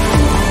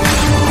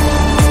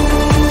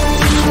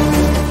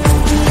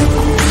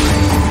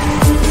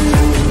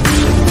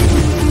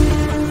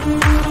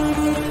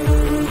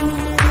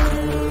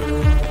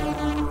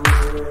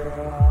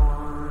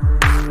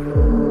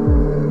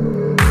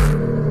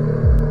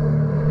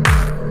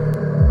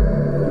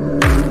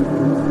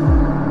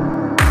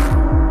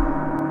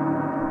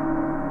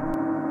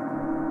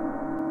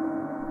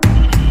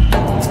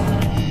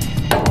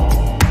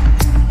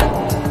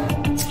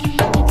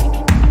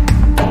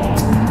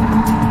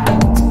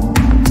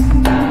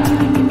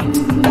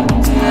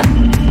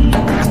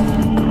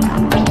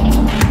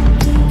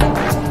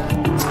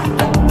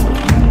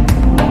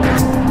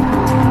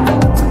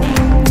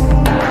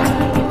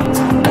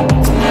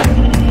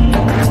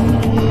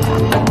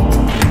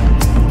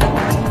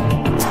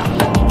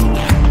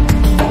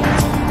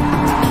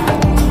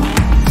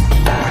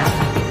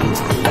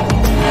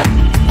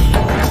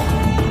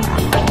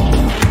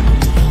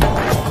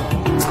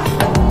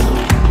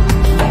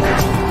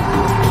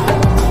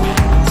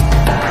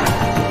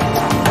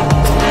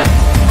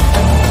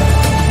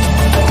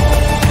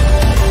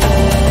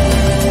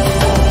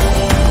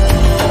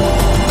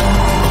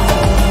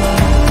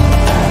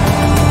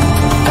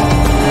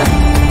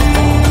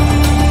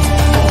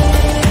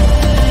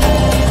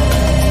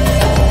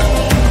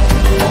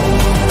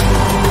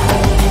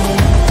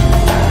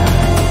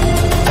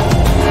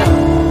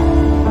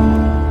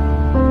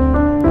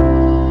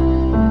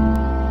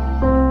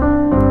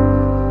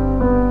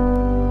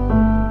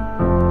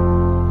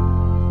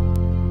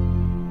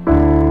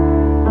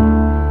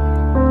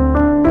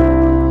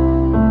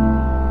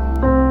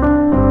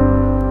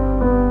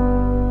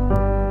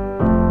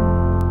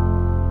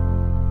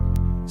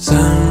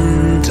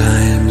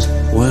 Sometimes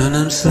when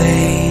I'm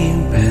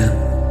sleeping,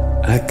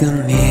 I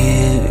can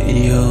hear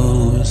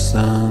your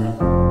song.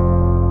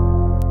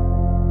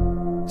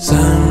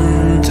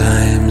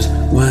 Sometimes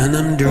when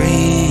I'm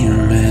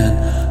dreaming,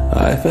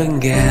 I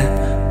forget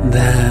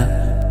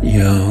that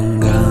you're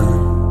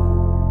gone.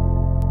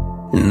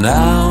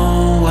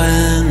 Now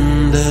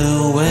when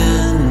the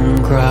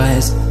wind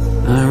cries,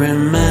 I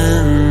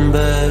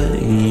remember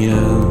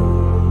you.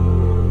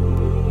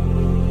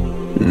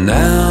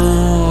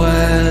 Now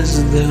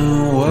as the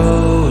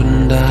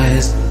world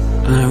dies,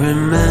 I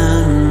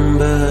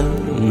remember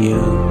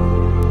you.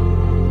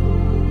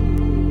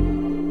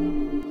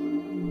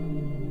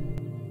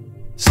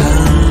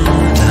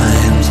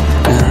 Sometimes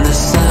in the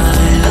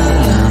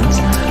silence,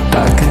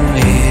 I can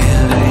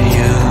hear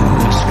you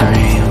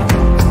scream.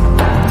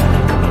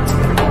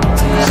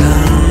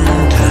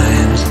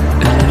 Sometimes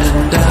in the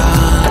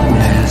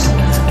darkness,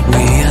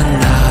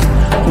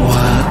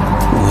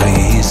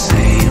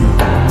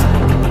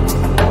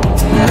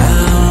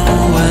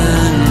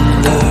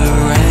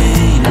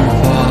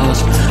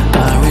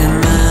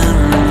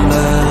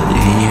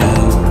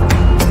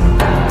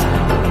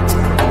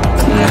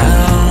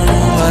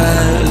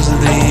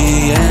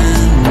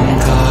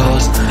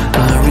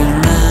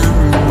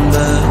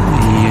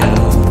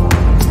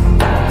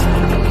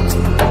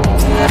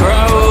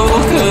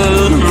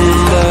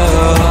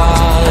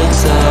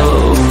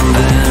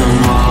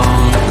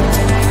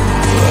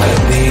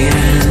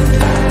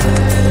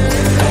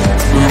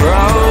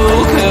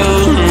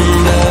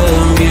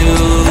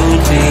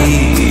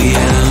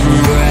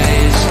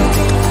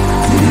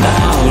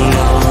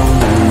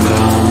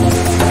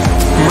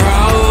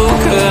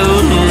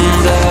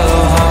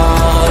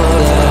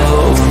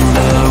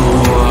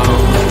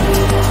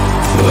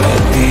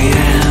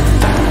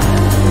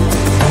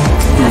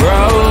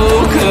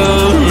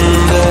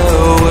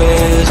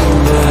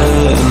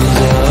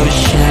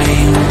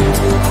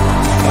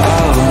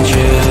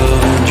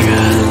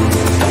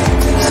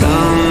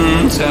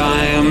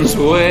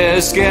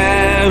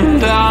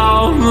 scared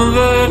of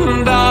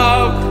the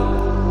dark,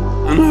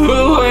 and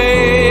who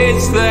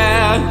waits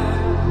there?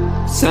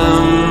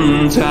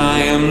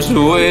 Sometimes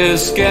we're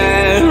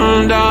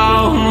scared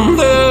of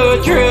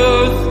the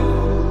truth.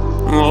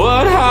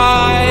 What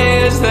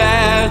hides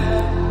that?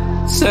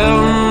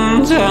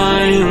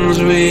 Sometimes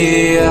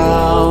we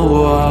are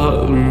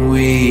what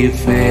we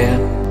fear.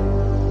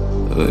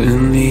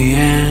 In the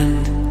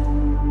end,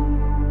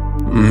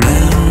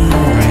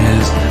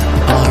 memories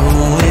are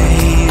all we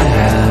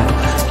have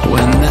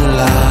when the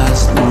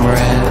last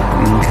breath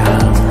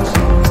comes.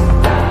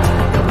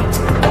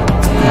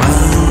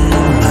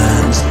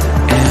 Moments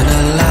in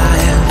a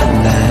life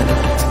that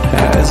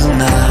has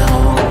now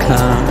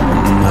come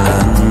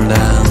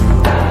undone.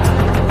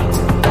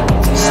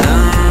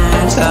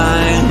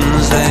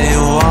 Sometimes they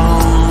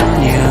warn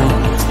you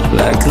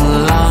like a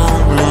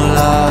long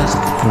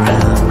lost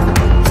friend.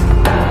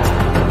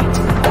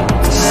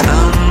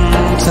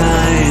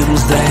 Sometimes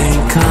they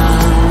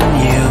calm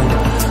you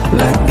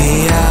like the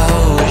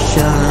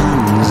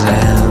ocean's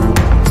end.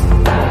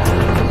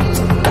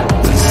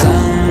 But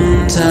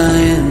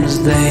sometimes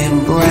they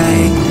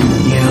break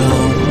your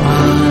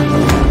heart.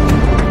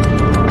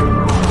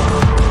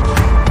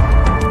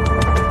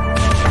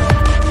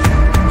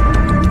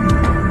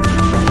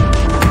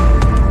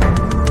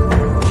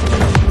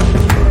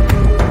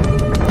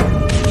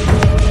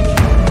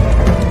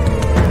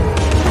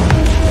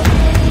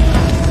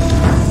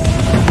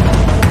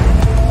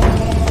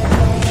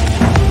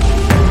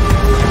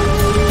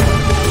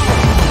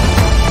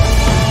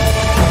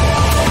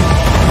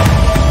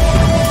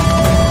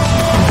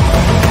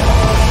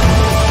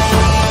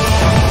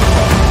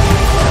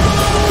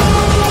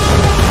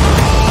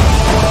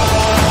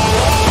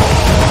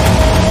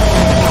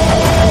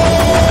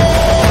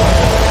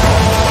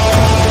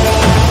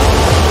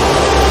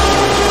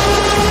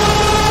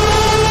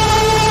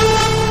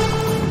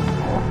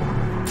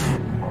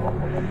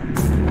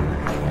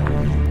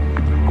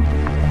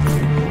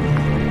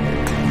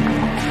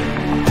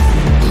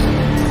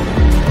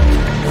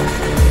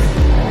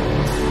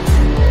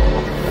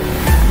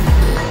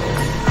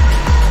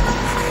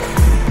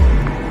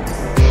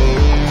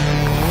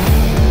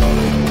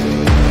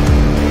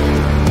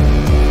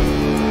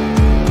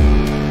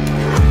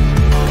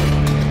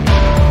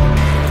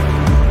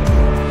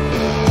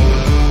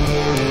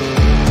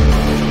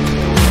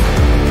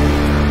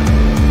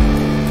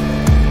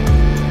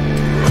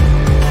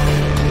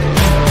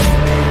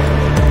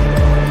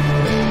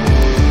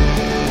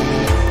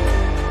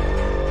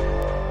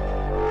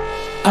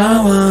 I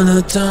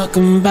wanna talk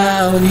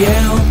about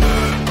you.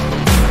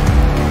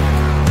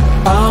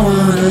 I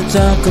wanna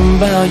talk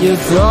about your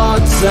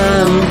thoughts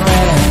and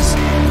prayers.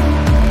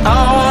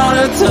 I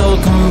wanna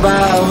talk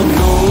about,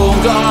 oh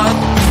God,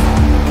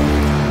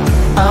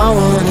 I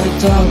wanna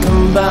talk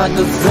about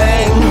the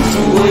things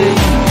we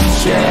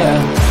share.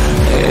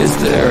 Is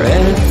there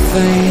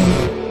anything?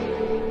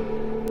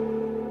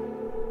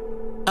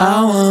 I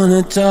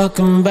wanna talk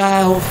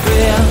about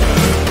fear.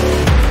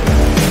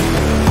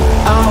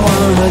 I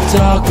wanna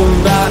talk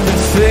about the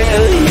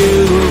fear you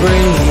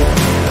breathe.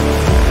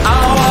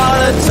 I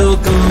wanna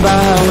talk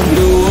about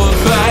your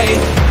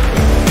faith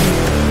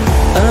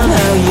and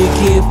how you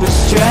keep a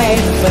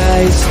straight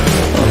face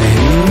when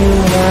you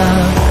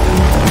are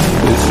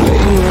with me.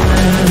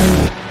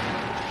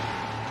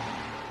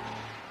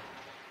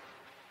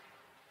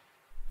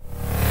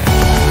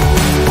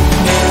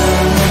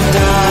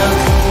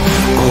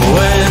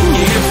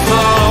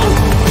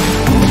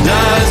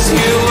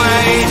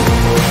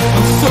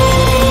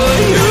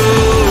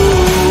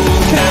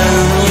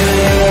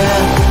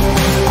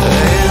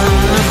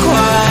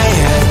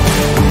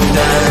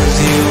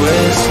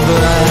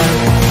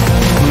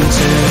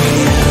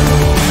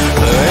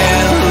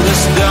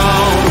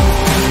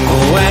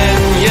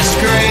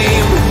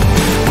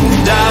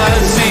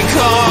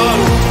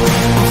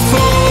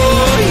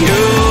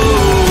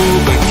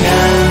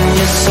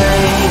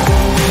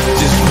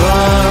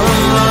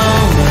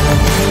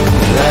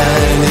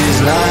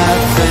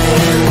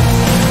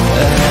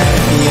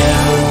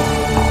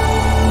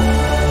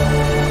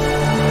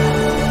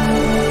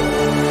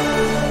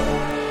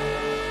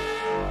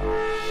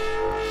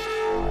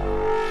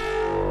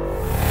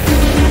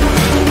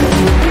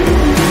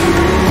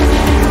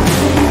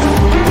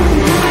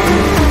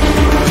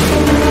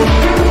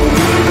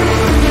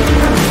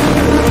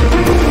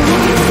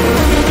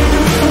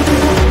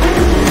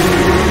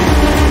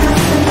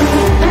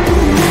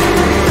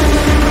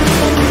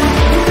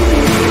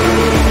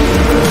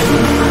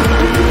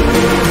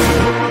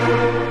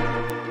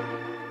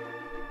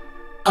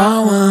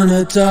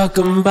 Talk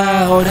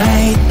about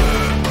hate.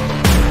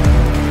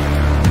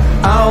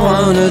 I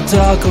wanna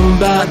talk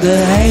about the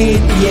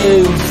hate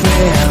you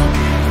feel.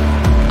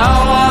 I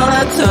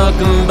wanna talk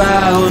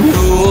about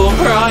your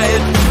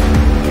pride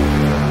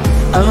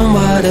and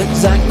what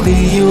exactly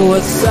you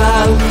are so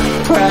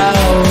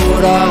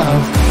proud of.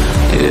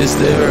 Is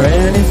there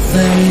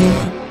anything?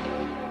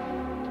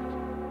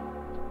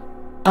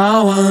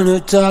 I wanna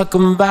talk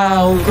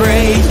about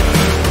greed.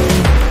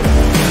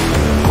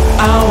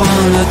 I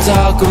wanna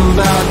talk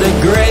about the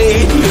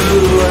great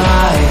blue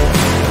eye.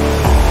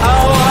 I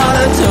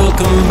wanna talk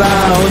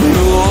about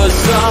your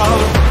song.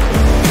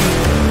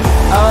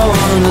 I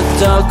wanna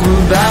talk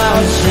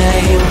about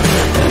shame.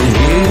 And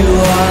here you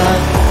are,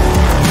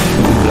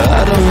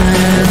 blood on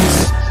hands.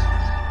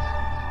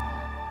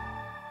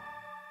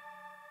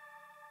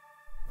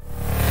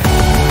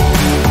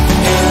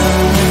 In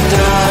the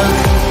dark,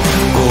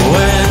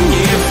 when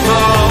you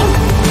fall,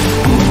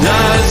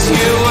 does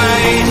you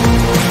wait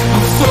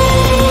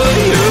for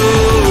you?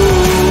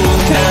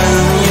 Can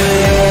you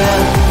hear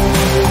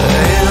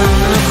in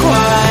the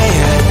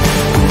quiet?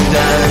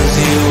 Does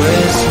he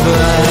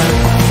whisper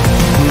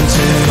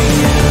to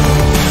you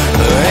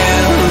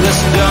in the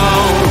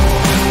storm?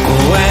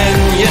 When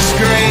you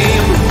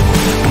scream,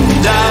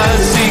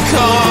 does he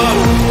call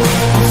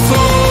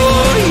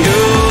for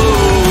you?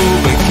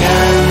 But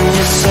can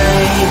you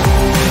say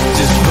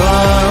just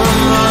for a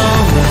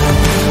moment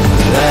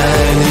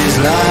that he's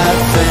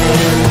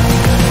laughing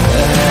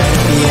at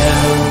you?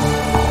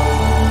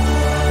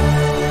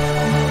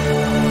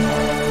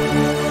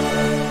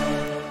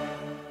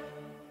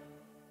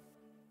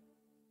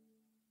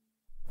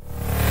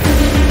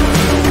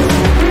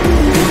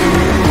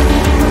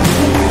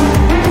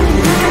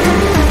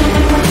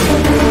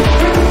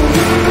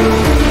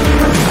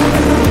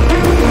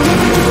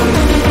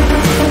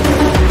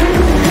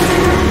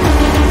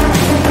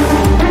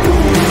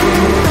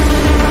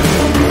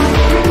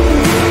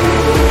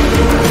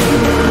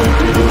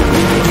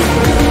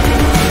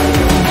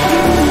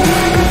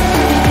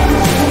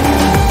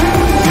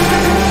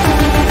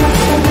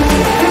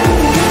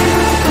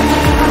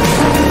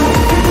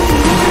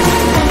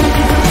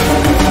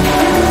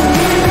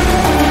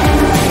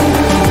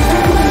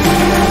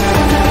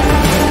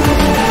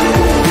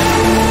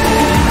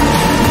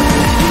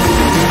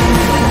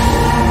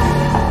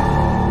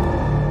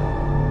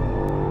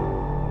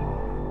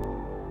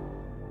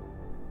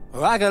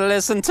 I could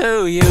listen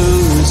to you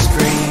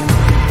scream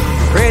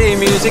pretty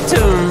music to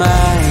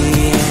my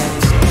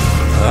ears.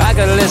 I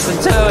could listen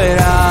to it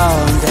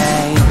all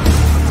day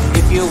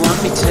if you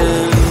want me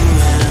to.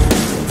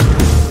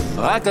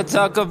 I could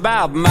talk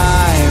about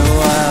my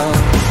world,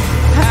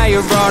 how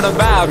you brought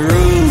about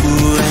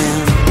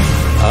ruin.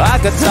 I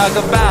could talk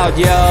about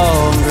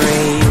your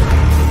greed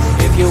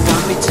if you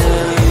want me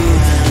to.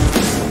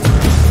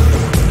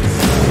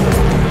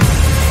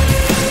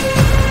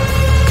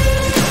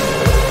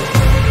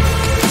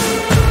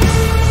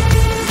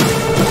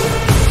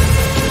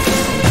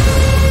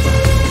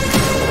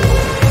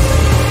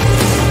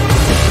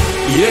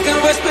 You can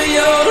whisper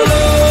your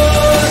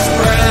lost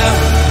prayer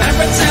and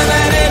pretend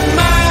that it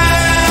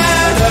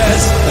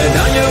matters, but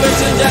don't you wish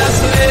to just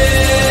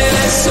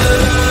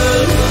listen?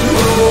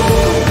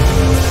 Oh.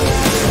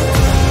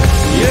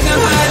 You can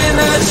hide in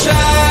the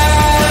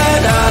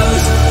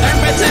shadows and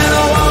pretend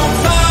I won't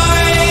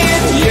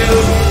find you,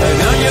 but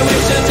don't you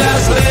wish to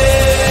just listen?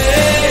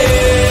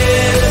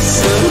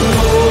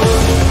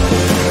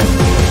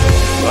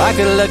 Oh. I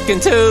could look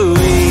into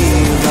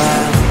evil,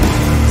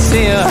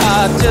 see a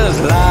heart just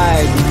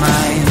like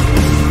mine.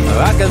 Or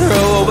I could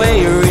throw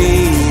away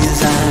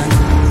reason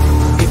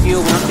if you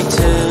want me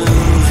to.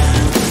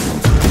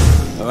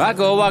 Or I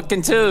could walk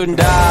into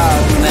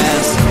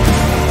darkness,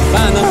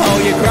 find the